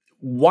 So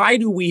why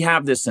do we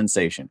have this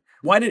sensation?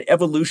 Why did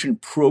evolution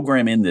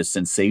program in this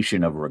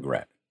sensation of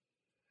regret?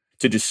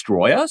 To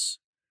destroy us?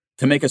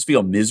 To make us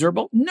feel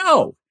miserable?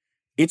 No.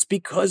 It's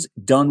because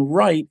done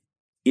right,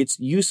 it's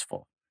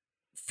useful.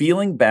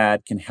 Feeling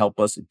bad can help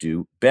us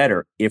do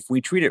better if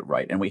we treat it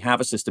right and we have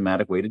a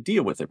systematic way to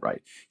deal with it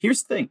right.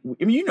 Here's the thing.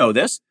 I mean, you know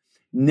this.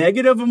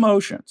 Negative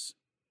emotions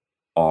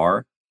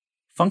are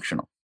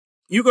functional.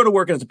 You go to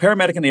work as a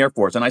paramedic in the Air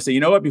Force and I say, you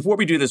know what, before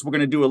we do this, we're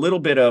going to do a little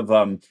bit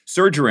of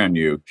surgery on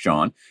you,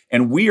 Sean,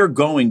 and we are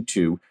going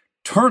to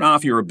turn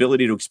off your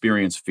ability to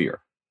experience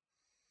fear.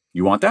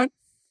 You want that?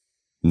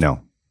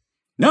 No.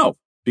 No,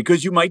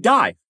 because you might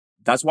die.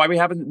 That's why we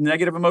have a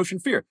negative emotion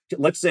fear.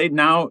 Let's say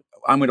now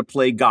I'm going to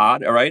play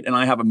God, all right? And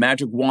I have a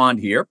magic wand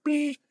here.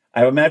 I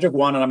have a magic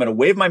wand and I'm going to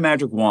wave my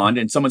magic wand.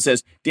 And someone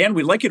says, Dan,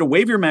 we'd like you to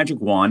wave your magic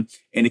wand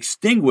and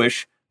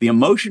extinguish the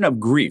emotion of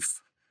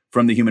grief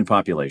from the human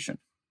population.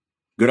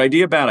 Good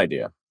idea, bad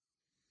idea?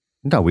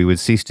 No, we would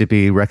cease to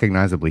be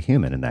recognizably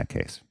human in that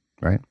case,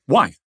 right?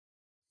 Why?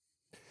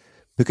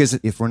 Because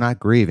if we're not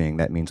grieving,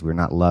 that means we're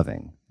not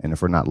loving. And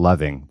if we're not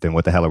loving, then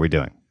what the hell are we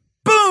doing?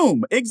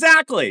 Boom!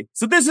 Exactly.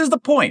 So this is the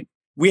point.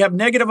 We have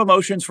negative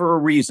emotions for a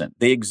reason.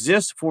 They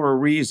exist for a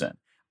reason.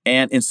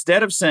 And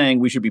instead of saying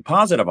we should be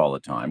positive all the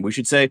time, we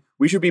should say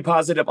we should be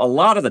positive a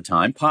lot of the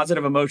time.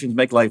 Positive emotions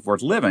make life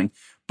worth living.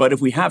 But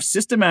if we have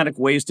systematic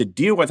ways to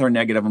deal with our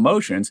negative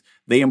emotions,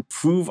 they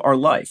improve our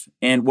life.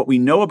 And what we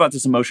know about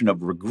this emotion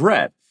of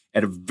regret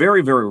at a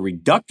very, very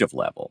reductive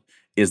level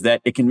is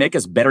that it can make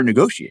us better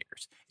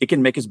negotiators. It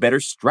can make us better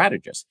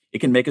strategists. It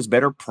can make us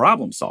better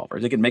problem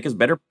solvers. It can make us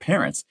better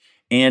parents.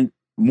 And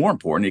more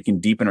important, it can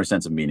deepen our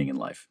sense of meaning in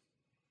life.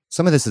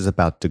 Some of this is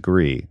about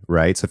degree,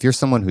 right? So if you're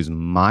someone who's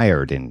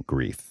mired in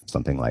grief,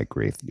 something like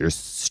grief, you're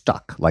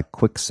stuck like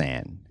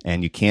quicksand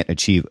and you can't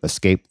achieve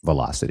escape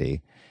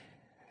velocity.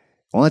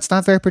 Well, it's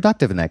not very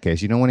productive in that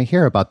case. You don't want to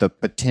hear about the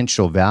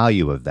potential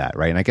value of that,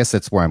 right? And I guess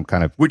that's where I'm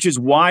kind of... Which is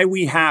why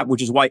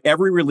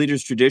every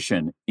religious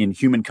tradition in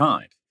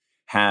humankind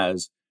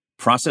has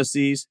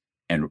processes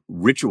and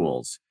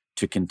rituals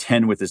to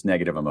contend with this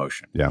negative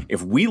emotion. Yeah.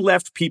 If we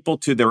left people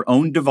to their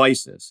own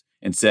devices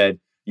and said,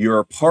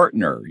 your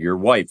partner, your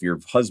wife, your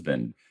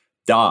husband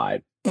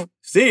died,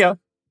 see ya,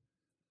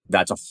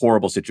 that's a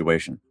horrible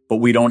situation. But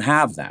we don't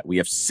have that. We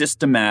have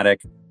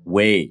systematic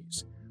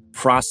ways,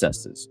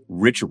 processes,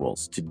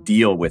 rituals to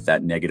deal with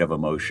that negative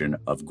emotion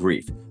of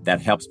grief.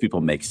 That helps people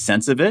make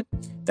sense of it.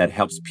 That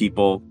helps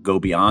people go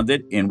beyond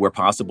it and, where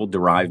possible,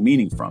 derive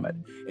meaning from it.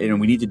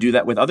 And we need to do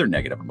that with other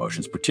negative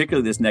emotions,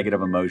 particularly this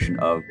negative emotion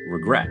of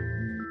regret.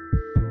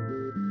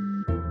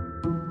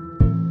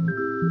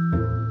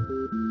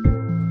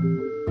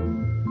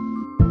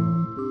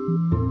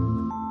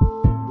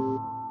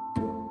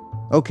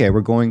 Okay,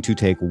 we're going to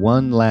take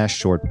one last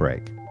short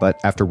break. But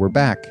after we're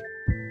back,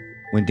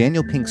 when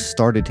Daniel Pink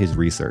started his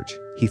research,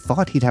 he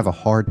thought he'd have a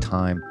hard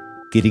time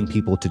getting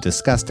people to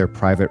discuss their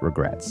private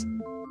regrets.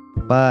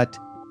 But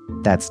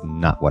that's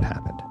not what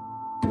happened.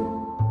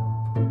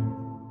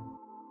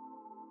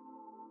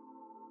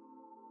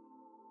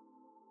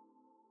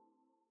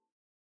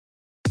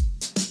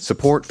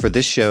 Support for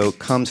this show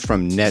comes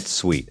from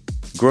NetSuite.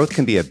 Growth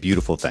can be a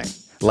beautiful thing,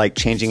 like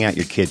changing out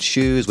your kids'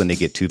 shoes when they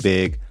get too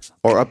big,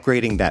 or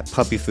upgrading that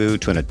puppy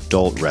food to an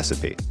adult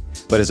recipe.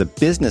 But as a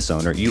business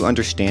owner, you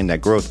understand that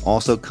growth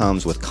also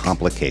comes with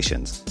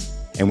complications.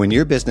 And when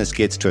your business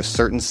gets to a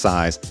certain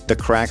size, the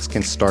cracks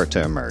can start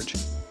to emerge.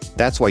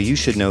 That's why you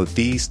should know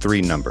these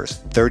three numbers: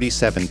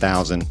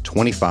 37,000,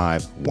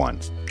 25, 1.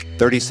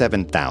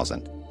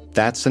 37,000.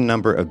 That's the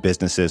number of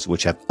businesses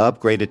which have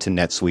upgraded to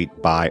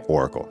NetSuite by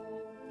Oracle.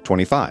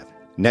 25.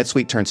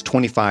 NetSuite turns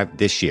 25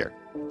 this year.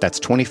 That's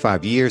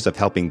 25 years of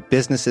helping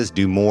businesses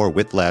do more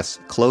with less,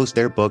 close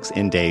their books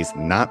in days,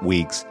 not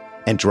weeks,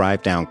 and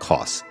drive down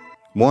costs.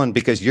 One,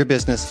 because your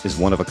business is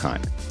one of a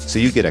kind. So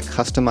you get a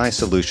customized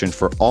solution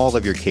for all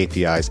of your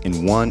KPIs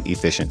in one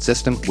efficient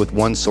system with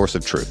one source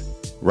of truth.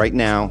 Right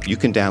now, you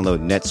can download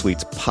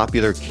NetSuite's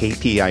popular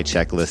KPI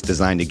checklist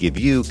designed to give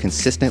you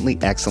consistently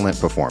excellent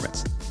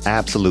performance.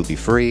 Absolutely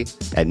free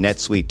at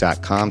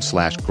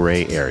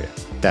netsuite.com/gray area.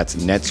 That's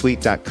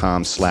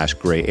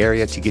netsuite.com/gray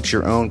area to get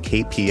your own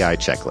KPI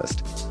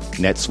checklist.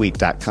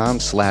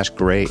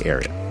 netsuite.com/gray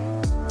area.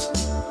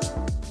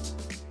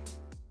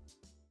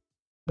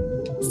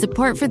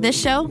 Support for this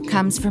show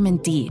comes from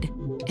Indeed.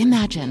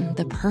 Imagine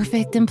the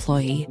perfect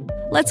employee.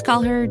 Let's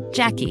call her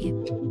Jackie.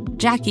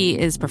 Jackie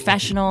is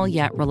professional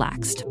yet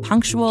relaxed,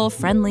 punctual,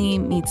 friendly,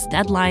 meets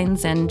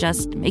deadlines, and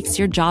just makes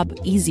your job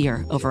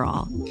easier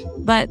overall.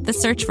 But the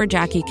search for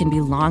Jackie can be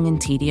long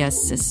and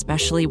tedious,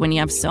 especially when you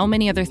have so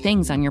many other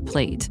things on your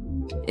plate.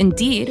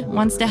 Indeed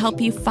wants to help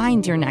you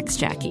find your next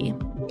Jackie.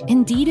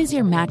 Indeed is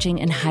your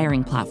matching and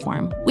hiring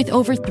platform with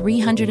over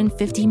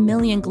 350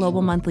 million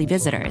global monthly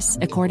visitors,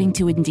 according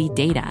to Indeed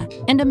data,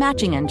 and a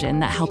matching engine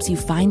that helps you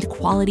find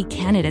quality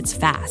candidates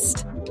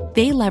fast.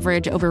 They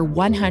leverage over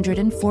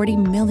 140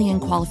 million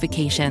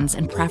qualifications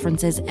and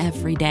preferences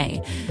every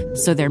day,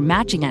 so their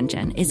matching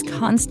engine is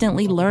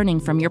constantly learning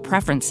from your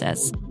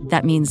preferences.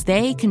 That means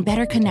they can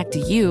better connect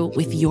you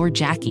with your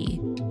Jackie.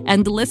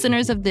 And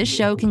listeners of this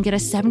show can get a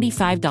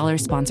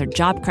 $75 sponsored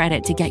job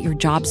credit to get your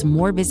jobs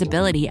more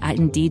visibility at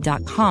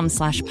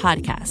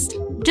Indeed.com/podcast.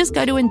 Just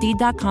go to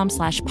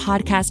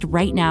Indeed.com/podcast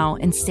right now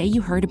and say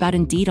you heard about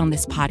Indeed on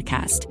this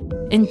podcast.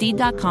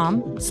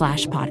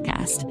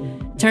 Indeed.com/podcast.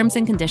 Terms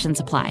and conditions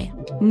apply.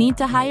 Need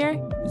to hire?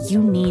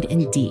 You need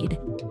Indeed.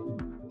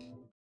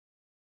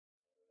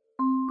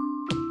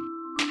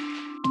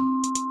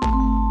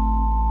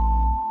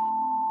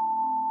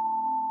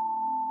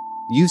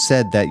 You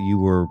said that you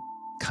were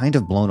kind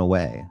of blown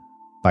away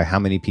by how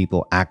many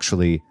people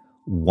actually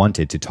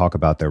wanted to talk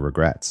about their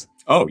regrets.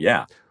 Oh,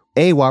 yeah.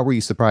 A, why were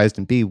you surprised?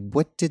 And B,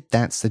 what did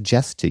that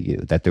suggest to you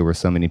that there were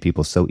so many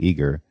people so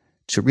eager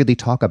to really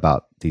talk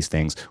about these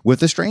things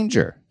with a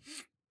stranger?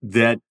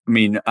 The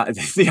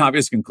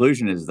obvious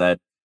conclusion is that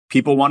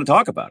people want to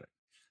talk about it,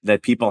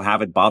 that people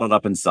have it bottled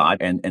up inside,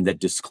 and that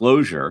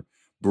disclosure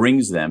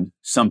brings them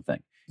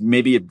something.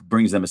 Maybe it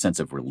brings them a sense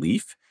of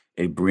relief.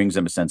 It brings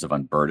them a sense of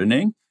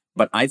unburdening.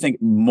 But I think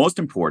most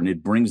important,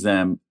 it brings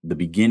them the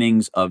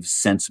beginnings of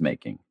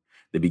sense-making,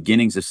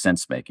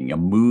 a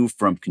move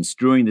from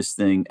construing this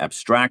thing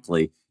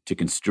abstractly to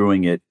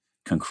construing it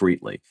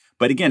concretely.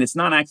 But again, it's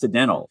not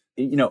accidental.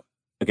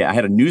 Okay, I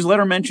had a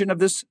newsletter mention of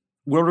this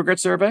World Regret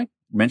Survey,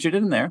 mentioned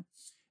it in there,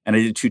 and I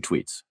did 2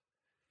 tweets.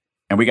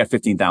 And we got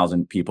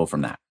 15,000 people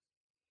from that.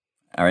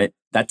 All right.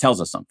 That tells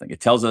us something. It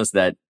tells us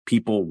that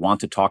people want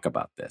to talk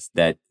about this,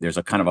 that there's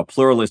a kind of a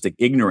pluralistic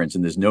ignorance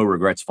in this no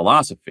regrets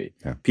philosophy.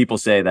 Yeah. People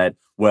say that,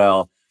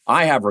 well,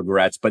 I have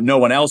regrets, but no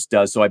one else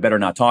does, so I better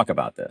not talk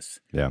about this.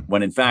 Yeah.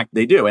 When in fact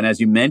they do. And as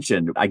you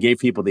mentioned, I gave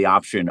people the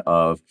option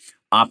of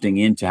opting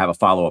in to have a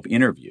follow-up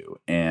interview.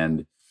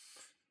 And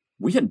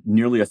we had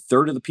nearly a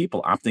third of the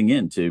people opting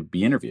in to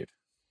be interviewed.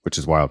 Which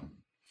is wild.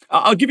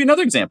 I'll give you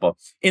another example.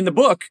 In the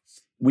book,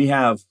 we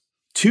have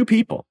 2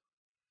 people,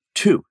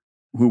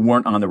 who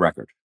weren't on the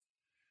record.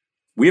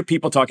 We have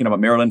people talking about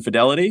marital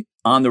infidelity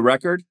on the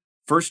record,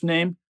 first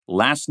name,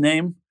 last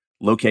name,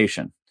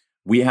 location.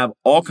 We have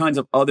all kinds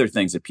of other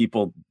things that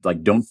people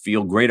don't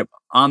feel great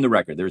about on the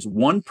record. There's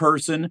one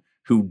person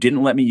who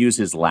didn't let me use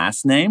his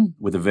last name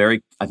with a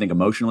very, I think,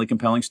 emotionally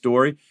compelling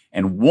story,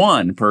 and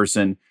one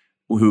person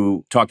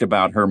who talked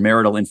about her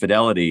marital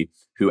infidelity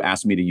who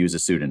asked me to use a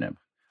pseudonym.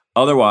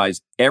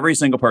 Otherwise, every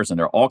single person,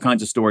 there are all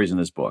kinds of stories in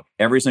this book.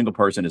 Every single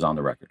person is on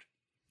the record.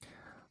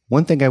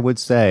 One thing I would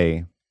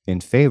say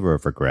in favor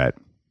of regret,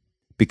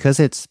 because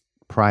it's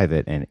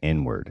private and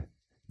inward,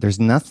 there's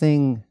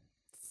nothing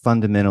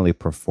fundamentally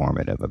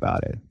performative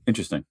about it.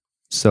 Interesting.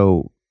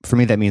 So for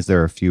me, that means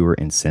there are fewer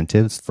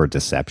incentives for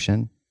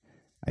deception.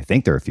 I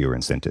think there are fewer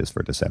incentives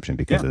for deception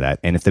because of that.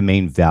 And if the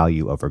main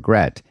value of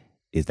regret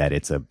is that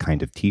it's a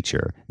kind of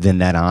teacher, then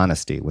that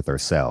honesty with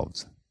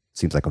ourselves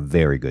seems like a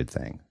very good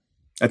thing.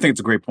 I think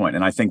it's a great point.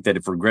 And I think that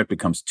if regret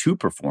becomes too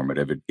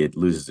performative, it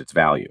loses its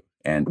value.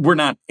 And we're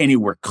not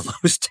anywhere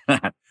close to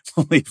that,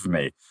 believe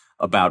me,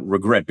 about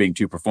regret being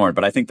too performative.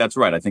 But I think that's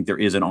right. I think there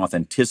is an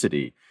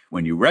authenticity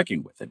when you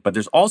reckon with it. But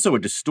there's also a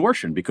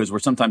distortion because we're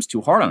sometimes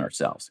too hard on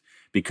ourselves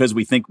because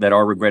we think that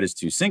our regret is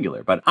too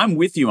singular. But I'm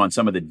with you on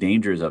some of the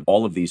dangers of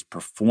all of these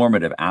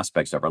performative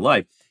aspects of our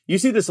life. You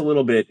see this a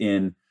little bit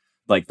in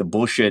the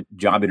bullshit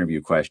job interview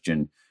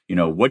question.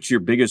 What's your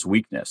biggest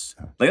weakness?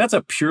 That's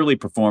a purely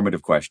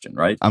performative question,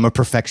 right? I'm a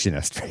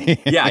perfectionist.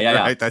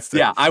 Yeah.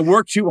 Right? I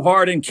work too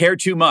hard and care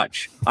too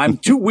much. I'm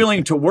too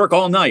willing to work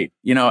all night.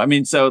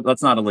 So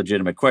that's not a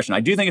legitimate question. I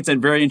do think it's a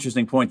very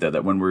interesting point, though,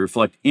 that when we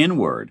reflect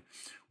inward,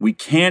 we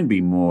can be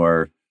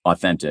more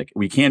authentic.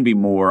 We can be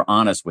more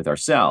honest with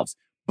ourselves.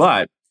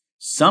 But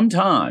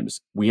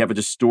sometimes we have a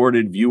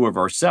distorted view of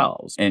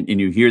ourselves. And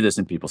you hear this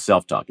in people's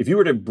self-talk. If you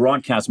were to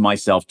broadcast my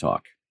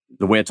self-talk,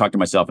 the way I talked to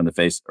myself in the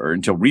face, or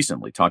until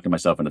recently, talked to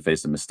myself in the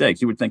face of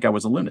mistakes, you would think I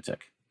was a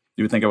lunatic.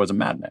 You would think I was a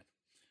madman.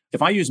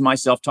 If I used my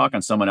self-talk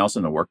on someone else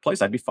in the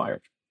workplace, I'd be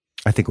fired.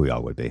 I think we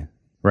all would be,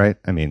 right?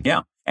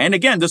 Yeah. And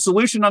again, the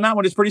solution on that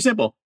one is pretty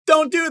simple.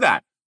 Don't do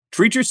that.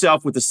 Treat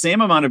yourself with the same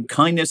amount of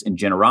kindness and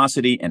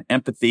generosity and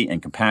empathy and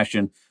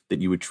compassion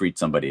that you would treat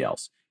somebody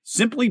else.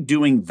 Simply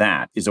doing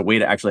that is a way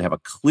to actually have a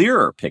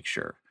clearer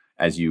picture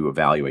as you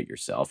evaluate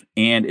yourself.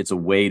 And it's a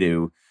way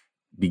to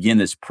begin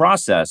this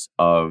process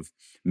of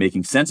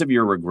making sense of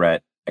your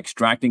regret,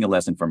 extracting a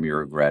lesson from your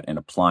regret, and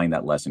applying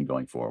that lesson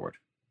going forward.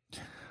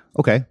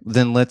 Okay,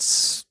 then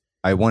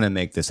I want to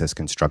make this as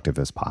constructive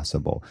as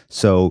possible.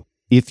 So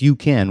if you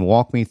can,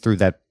 walk me through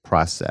that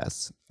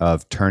process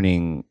of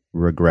turning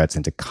regrets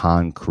into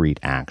concrete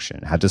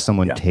action. How does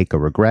someone take a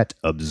regret,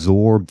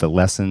 absorb the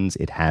lessons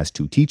it has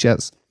to teach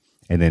us,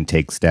 and then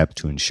take steps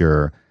to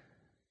ensure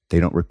they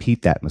don't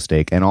repeat that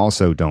mistake and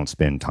also don't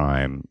spend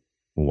time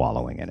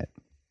wallowing in it?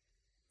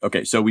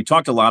 Okay, so we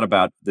talked a lot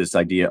about this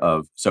idea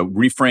of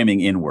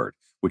reframing inward,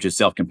 which is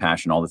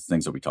self-compassion, all the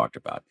things that we talked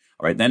about.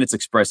 All right, then it's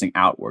expressing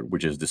outward,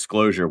 which is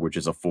disclosure, which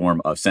is a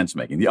form of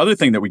sense-making. The other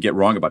thing that we get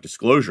wrong about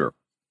disclosure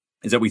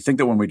is that we think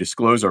that when we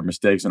disclose our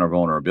mistakes and our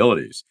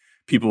vulnerabilities,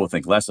 people will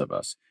think less of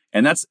us.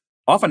 And that's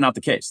often not the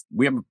case.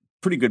 We have a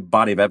pretty good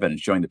body of evidence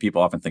showing that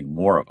people often think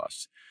more of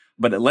us.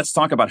 But let's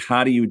talk about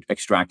how do you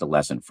extract a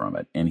lesson from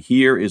it. And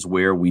here is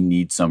where we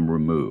need some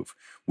remove.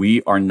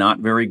 We are not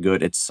very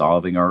good at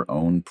solving our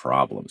own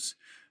problems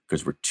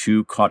because we're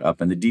too caught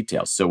up in the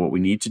details. So what we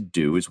need to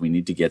do is we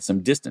need to get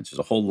some distance. There's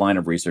a whole line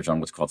of research on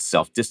what's called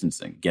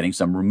self-distancing, getting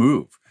some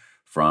remove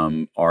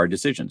from our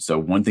decisions. So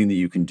one thing that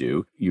you can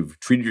do, you've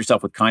treated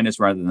yourself with kindness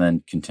rather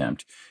than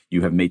contempt.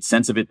 You have made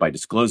sense of it by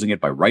disclosing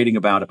it, by writing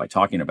about it, by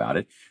talking about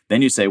it.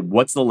 Then you say,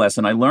 what's the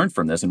lesson I learned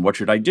from this and what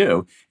should I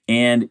do?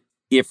 And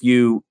if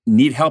you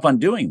need help on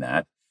doing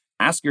that,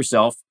 ask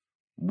yourself,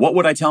 what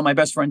would I tell my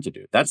best friend to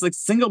do? That's the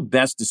single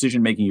best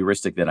decision-making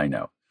heuristic that I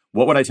know.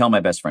 What would I tell my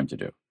best friend to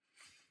do?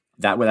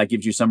 That way, that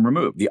gives you some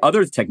remove. The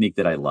other technique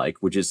that I like,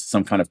 which is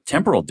some kind of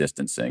temporal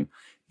distancing,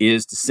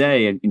 is to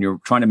say, and you're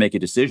trying to make a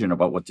decision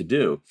about what to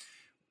do,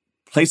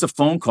 place a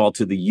phone call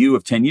to the you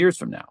of 10 years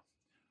from now.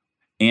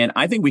 And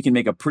I think we can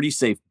make a pretty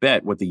safe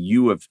bet what the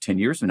you of 10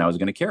 years from now is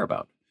going to care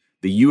about.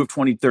 The you of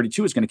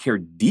 2032 is going to care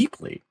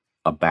deeply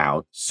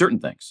about certain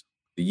things.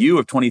 The you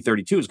of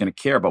 2032 is going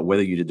to care about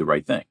whether you did the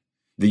right thing.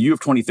 The you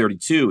of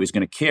 2032 is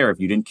going to care if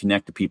you didn't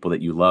connect to people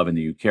that you love and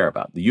that you care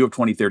about. The you of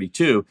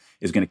 2032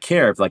 is going to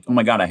care if, like, oh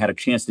my God, I had a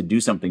chance to do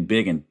something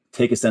big and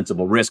take a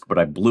sensible risk, but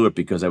I blew it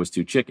because I was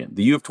too chicken.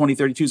 The you of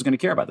 2032 is going to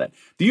care about that.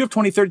 The you of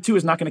 2032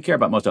 is not going to care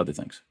about most other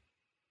things.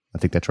 I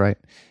think that's right.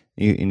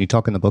 And you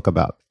talk in the book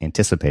about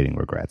anticipating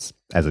regrets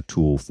as a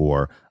tool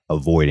for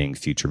avoiding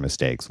future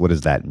mistakes. What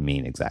does that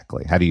mean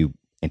exactly? How do you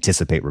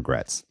anticipate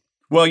regrets?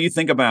 Well, you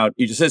think about,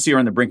 you just says you're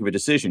on the brink of a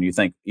decision. You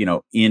think,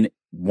 in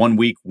 1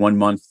 week, 1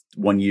 month,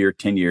 1 year,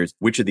 10 years,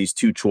 which of these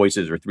 2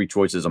 choices or 3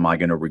 choices am I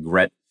going to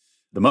regret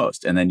the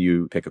most? And then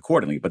you pick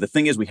accordingly. But the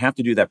thing is, we have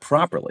to do that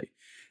properly.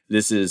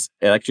 This is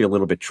actually a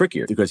little bit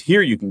trickier because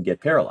here you can get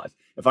paralyzed.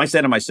 If I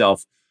say to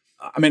myself,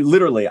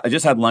 literally, I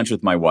just had lunch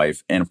with my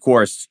wife. And of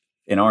course,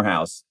 in our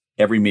house,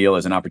 every meal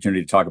is an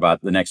opportunity to talk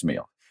about the next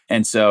meal.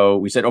 And so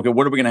we said, okay,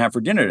 what are we going to have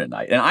for dinner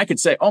tonight? And I could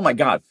say, oh my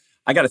God,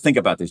 I got to think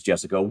about this,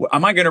 Jessica.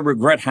 Am I going to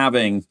regret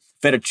having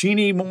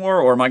fettuccine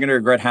more, or am I going to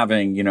regret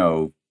having,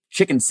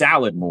 chicken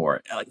salad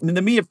more?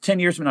 The me of 10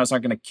 years from now is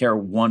not going to care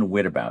one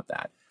whit about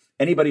that.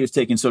 Anybody who's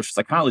taken social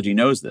psychology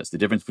knows this, the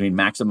difference between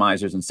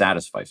maximizers and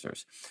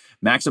satisficers.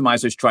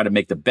 Maximizers try to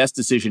make the best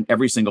decision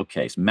every single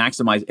case,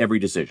 maximize every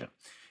decision.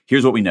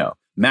 Here's what we know.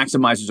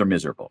 Maximizers are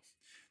miserable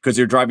because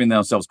they're driving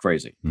themselves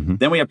crazy. Mm-hmm.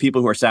 Then we have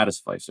people who are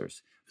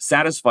satisficers.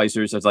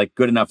 Satisficers is like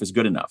good enough is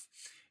good enough.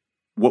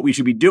 What we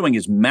should be doing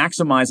is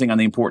maximizing on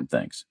the important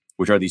things,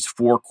 which are these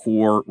 4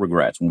 core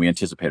regrets when we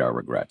anticipate our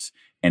regrets,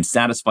 and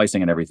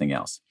satisficing on everything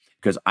else.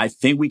 Because I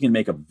think we can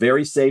make a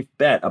very safe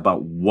bet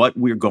about what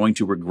we're going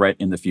to regret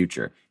in the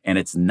future. And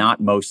it's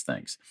not most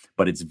things,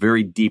 but it's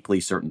very deeply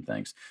certain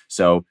things.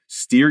 So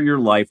steer your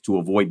life to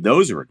avoid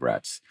those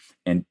regrets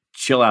and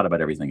chill out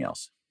about everything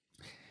else.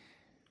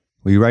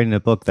 Well, you write in a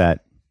book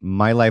that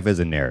my life is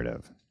a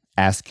narrative.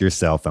 Ask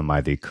yourself, am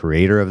I the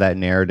creator of that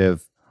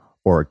narrative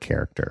or a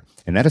character?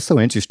 And that is so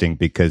interesting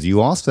because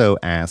you also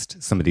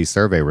asked some of these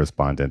survey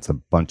respondents a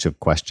bunch of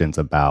questions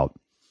about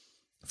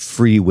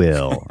free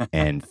will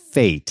and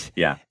fate.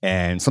 Yeah.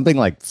 And something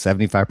like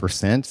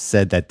 75%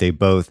 said that they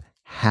both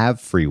have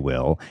free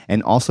will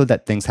and also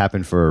that things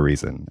happen for a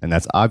reason. And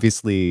that's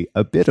obviously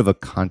a bit of a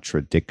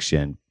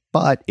contradiction,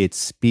 but it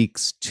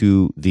speaks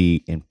to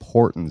the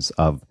importance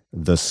of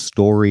the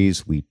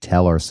stories we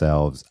tell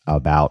ourselves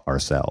about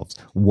ourselves.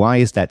 Why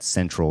is that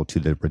central to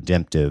the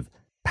redemptive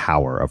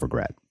power of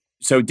regret?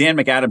 So Dan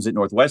McAdams at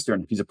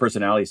Northwestern, he's a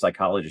personality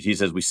psychologist. He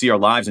says we see our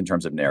lives in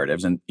terms of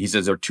narratives. And he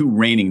says there are 2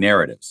 reigning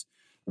narratives.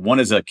 One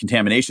is a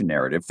contamination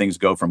narrative. Things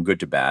go from good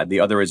to bad. The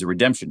other is a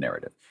redemption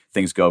narrative.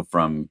 Things go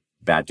from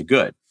bad to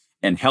good.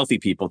 And healthy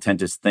people tend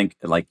to think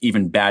like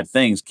even bad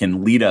things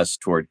can lead us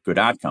toward good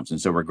outcomes.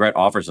 And so regret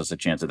offers us a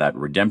chance of that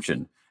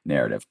redemption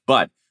narrative.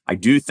 But I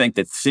do think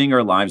that seeing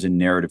our lives in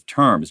narrative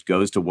terms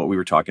goes to what we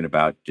were talking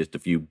about just a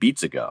few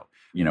beats ago,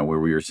 where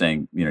we were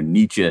saying,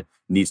 Nietzsche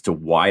needs to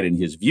widen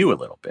his view a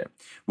little bit,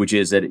 which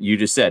is that you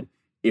just said,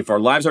 if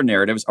our lives are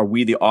narratives, are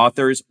we the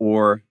authors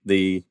or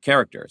the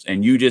characters?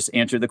 And you just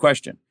answered the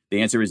question.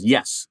 The answer is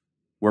yes,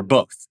 we're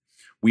both.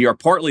 We are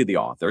partly the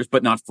authors,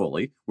 but not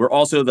fully. We're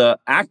also the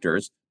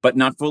actors, but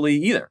not fully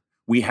either.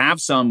 We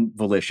have some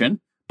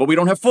volition, but we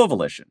don't have full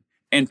volition.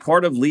 And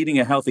part of leading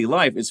a healthy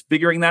life is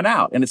figuring that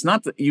out. And it's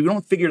not that you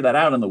don't figure that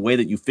out in the way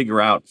that you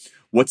figure out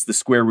what's the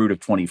square root of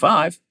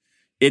 25.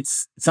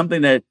 It's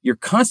something that you're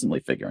constantly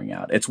figuring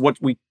out. It's what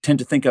we tend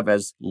to think of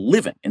as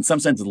living. In some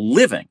sense,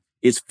 living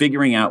is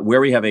figuring out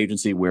where we have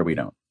agency, where we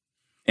don't.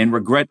 And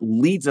regret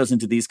leads us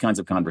into these kinds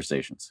of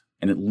conversations.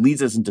 And it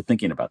leads us into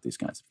thinking about these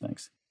kinds of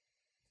things.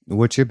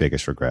 What's your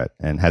biggest regret?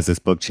 And has this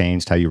book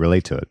changed how you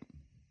relate to it?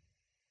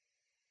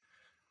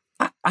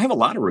 I have a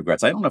lot of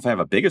regrets. I don't know if I have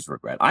a biggest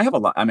regret. I have a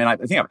lot. I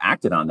think I've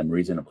acted on them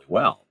reasonably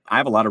well. I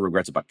have a lot of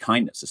regrets about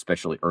kindness,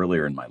 especially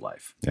earlier in my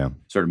life. Yeah.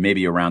 Sort of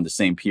maybe around the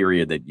same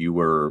period that you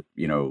were,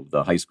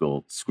 the high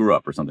school screw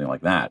up or something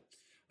like that.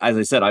 As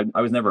I said,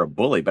 I was never a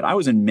bully, but I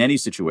was in many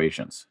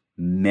situations,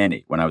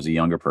 when I was a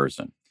younger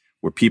person,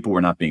 where people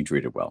were not being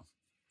treated well.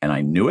 And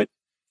I knew it,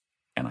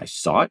 and I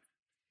saw it,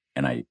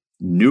 and I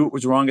knew it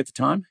was wrong at the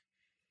time,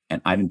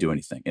 and I didn't do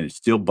anything. And it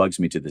still bugs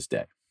me to this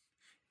day.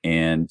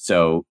 And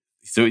so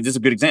this is a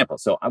good example.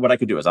 So what I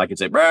could do is I could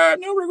say,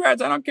 no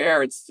regrets, I don't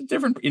care. It's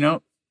different, I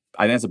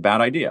think that's a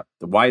bad idea.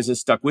 Why is this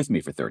stuck with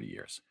me for 30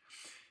 years?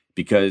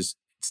 Because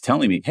it's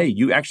telling me, hey,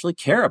 you actually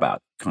care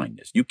about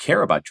kindness. You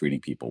care about treating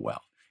people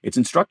well. It's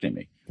instructing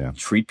me. Yeah.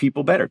 Treat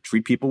people better.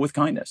 Treat people with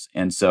kindness.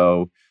 And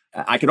so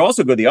I could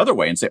also go the other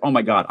way and say, oh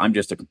my God, I'm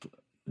just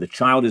the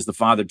child is the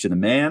father to the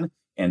man.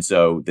 And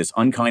so this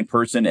unkind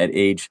person at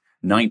age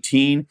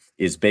 19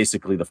 is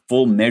basically the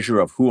full measure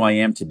of who I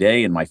am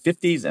today in my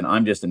 50s, and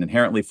I'm just an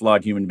inherently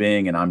flawed human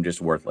being, and I'm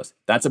just worthless.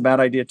 That's a bad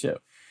idea, too.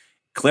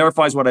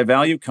 Clarifies what I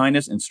value,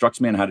 kindness,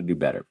 instructs me on how to do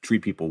better.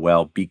 Treat people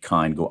well, be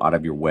kind, go out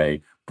of your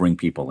way, bring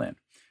people in.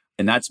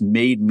 And that's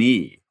made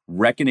me,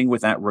 reckoning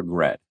with that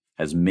regret,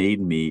 has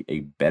made me a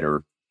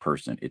better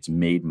person. It's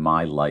made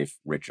my life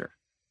richer.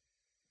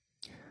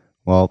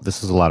 Well,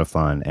 this was a lot of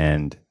fun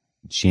and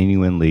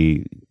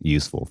genuinely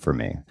useful for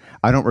me.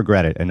 I don't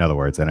regret it, in other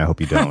words, and I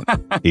hope you don't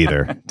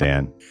either,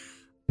 Dan.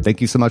 Thank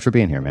you so much for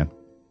being here, man.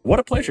 What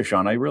a pleasure,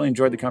 Sean. I really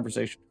enjoyed the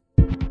conversation.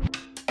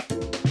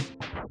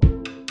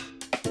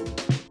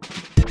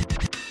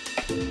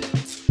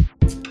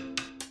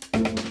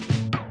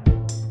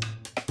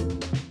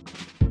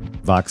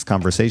 Vox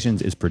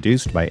Conversations is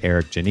produced by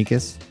Eric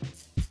Janikis.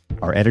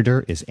 Our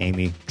editor is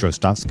Amy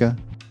Drozdowska.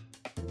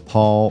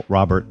 Paul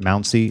Robert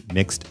Mounsey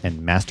mixed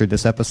and mastered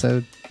this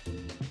episode.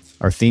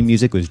 Our theme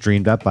music was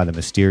dreamed up by the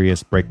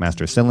mysterious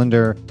Breakmaster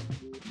Cylinder.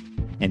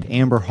 And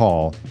Amber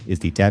Hall is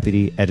the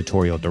Deputy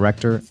Editorial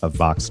Director of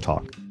Vox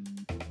Talk.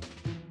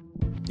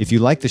 If you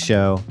like the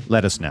show,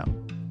 let us know.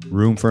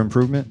 Room for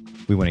improvement?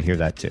 We want to hear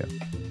that too.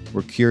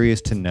 We're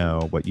curious to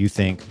know what you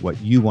think,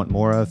 what you want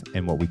more of,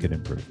 and what we could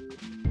improve.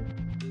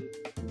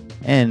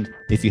 And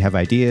if you have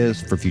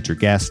ideas for future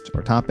guests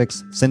or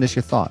topics, send us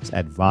your thoughts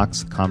at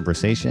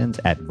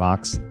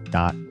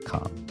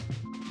voxconversations@vox.com.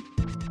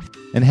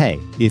 And hey,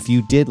 if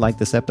you did like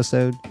this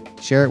episode,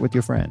 share it with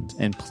your friends,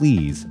 and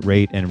please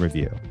rate and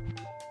review.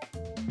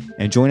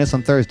 And join us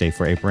on Thursday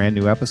for a brand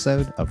new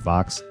episode of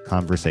Vox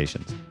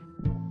Conversations.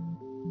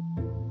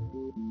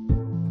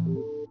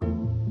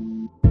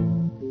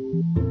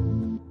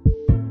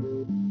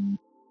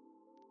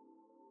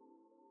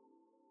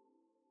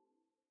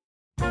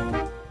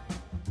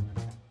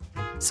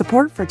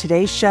 Support for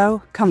today's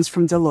show comes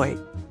from Deloitte.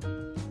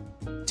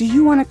 Do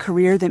you want a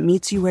career that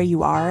meets you where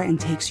you are and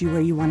takes you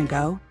where you want to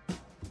go?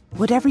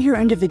 Whatever your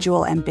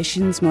individual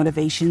ambitions,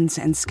 motivations,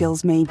 and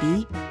skills may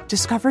be,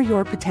 discover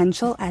your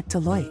potential at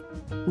Deloitte.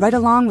 Right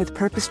along with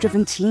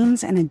purpose-driven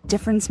teams and a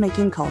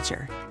difference-making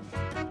culture.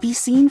 Be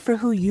seen for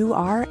who you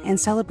are and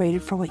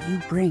celebrated for what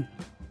you bring.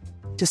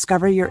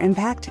 Discover your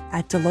impact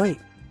at Deloitte.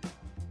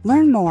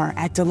 Learn more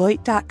at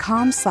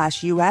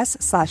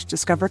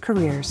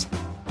Deloitte.com/US/discovercareers.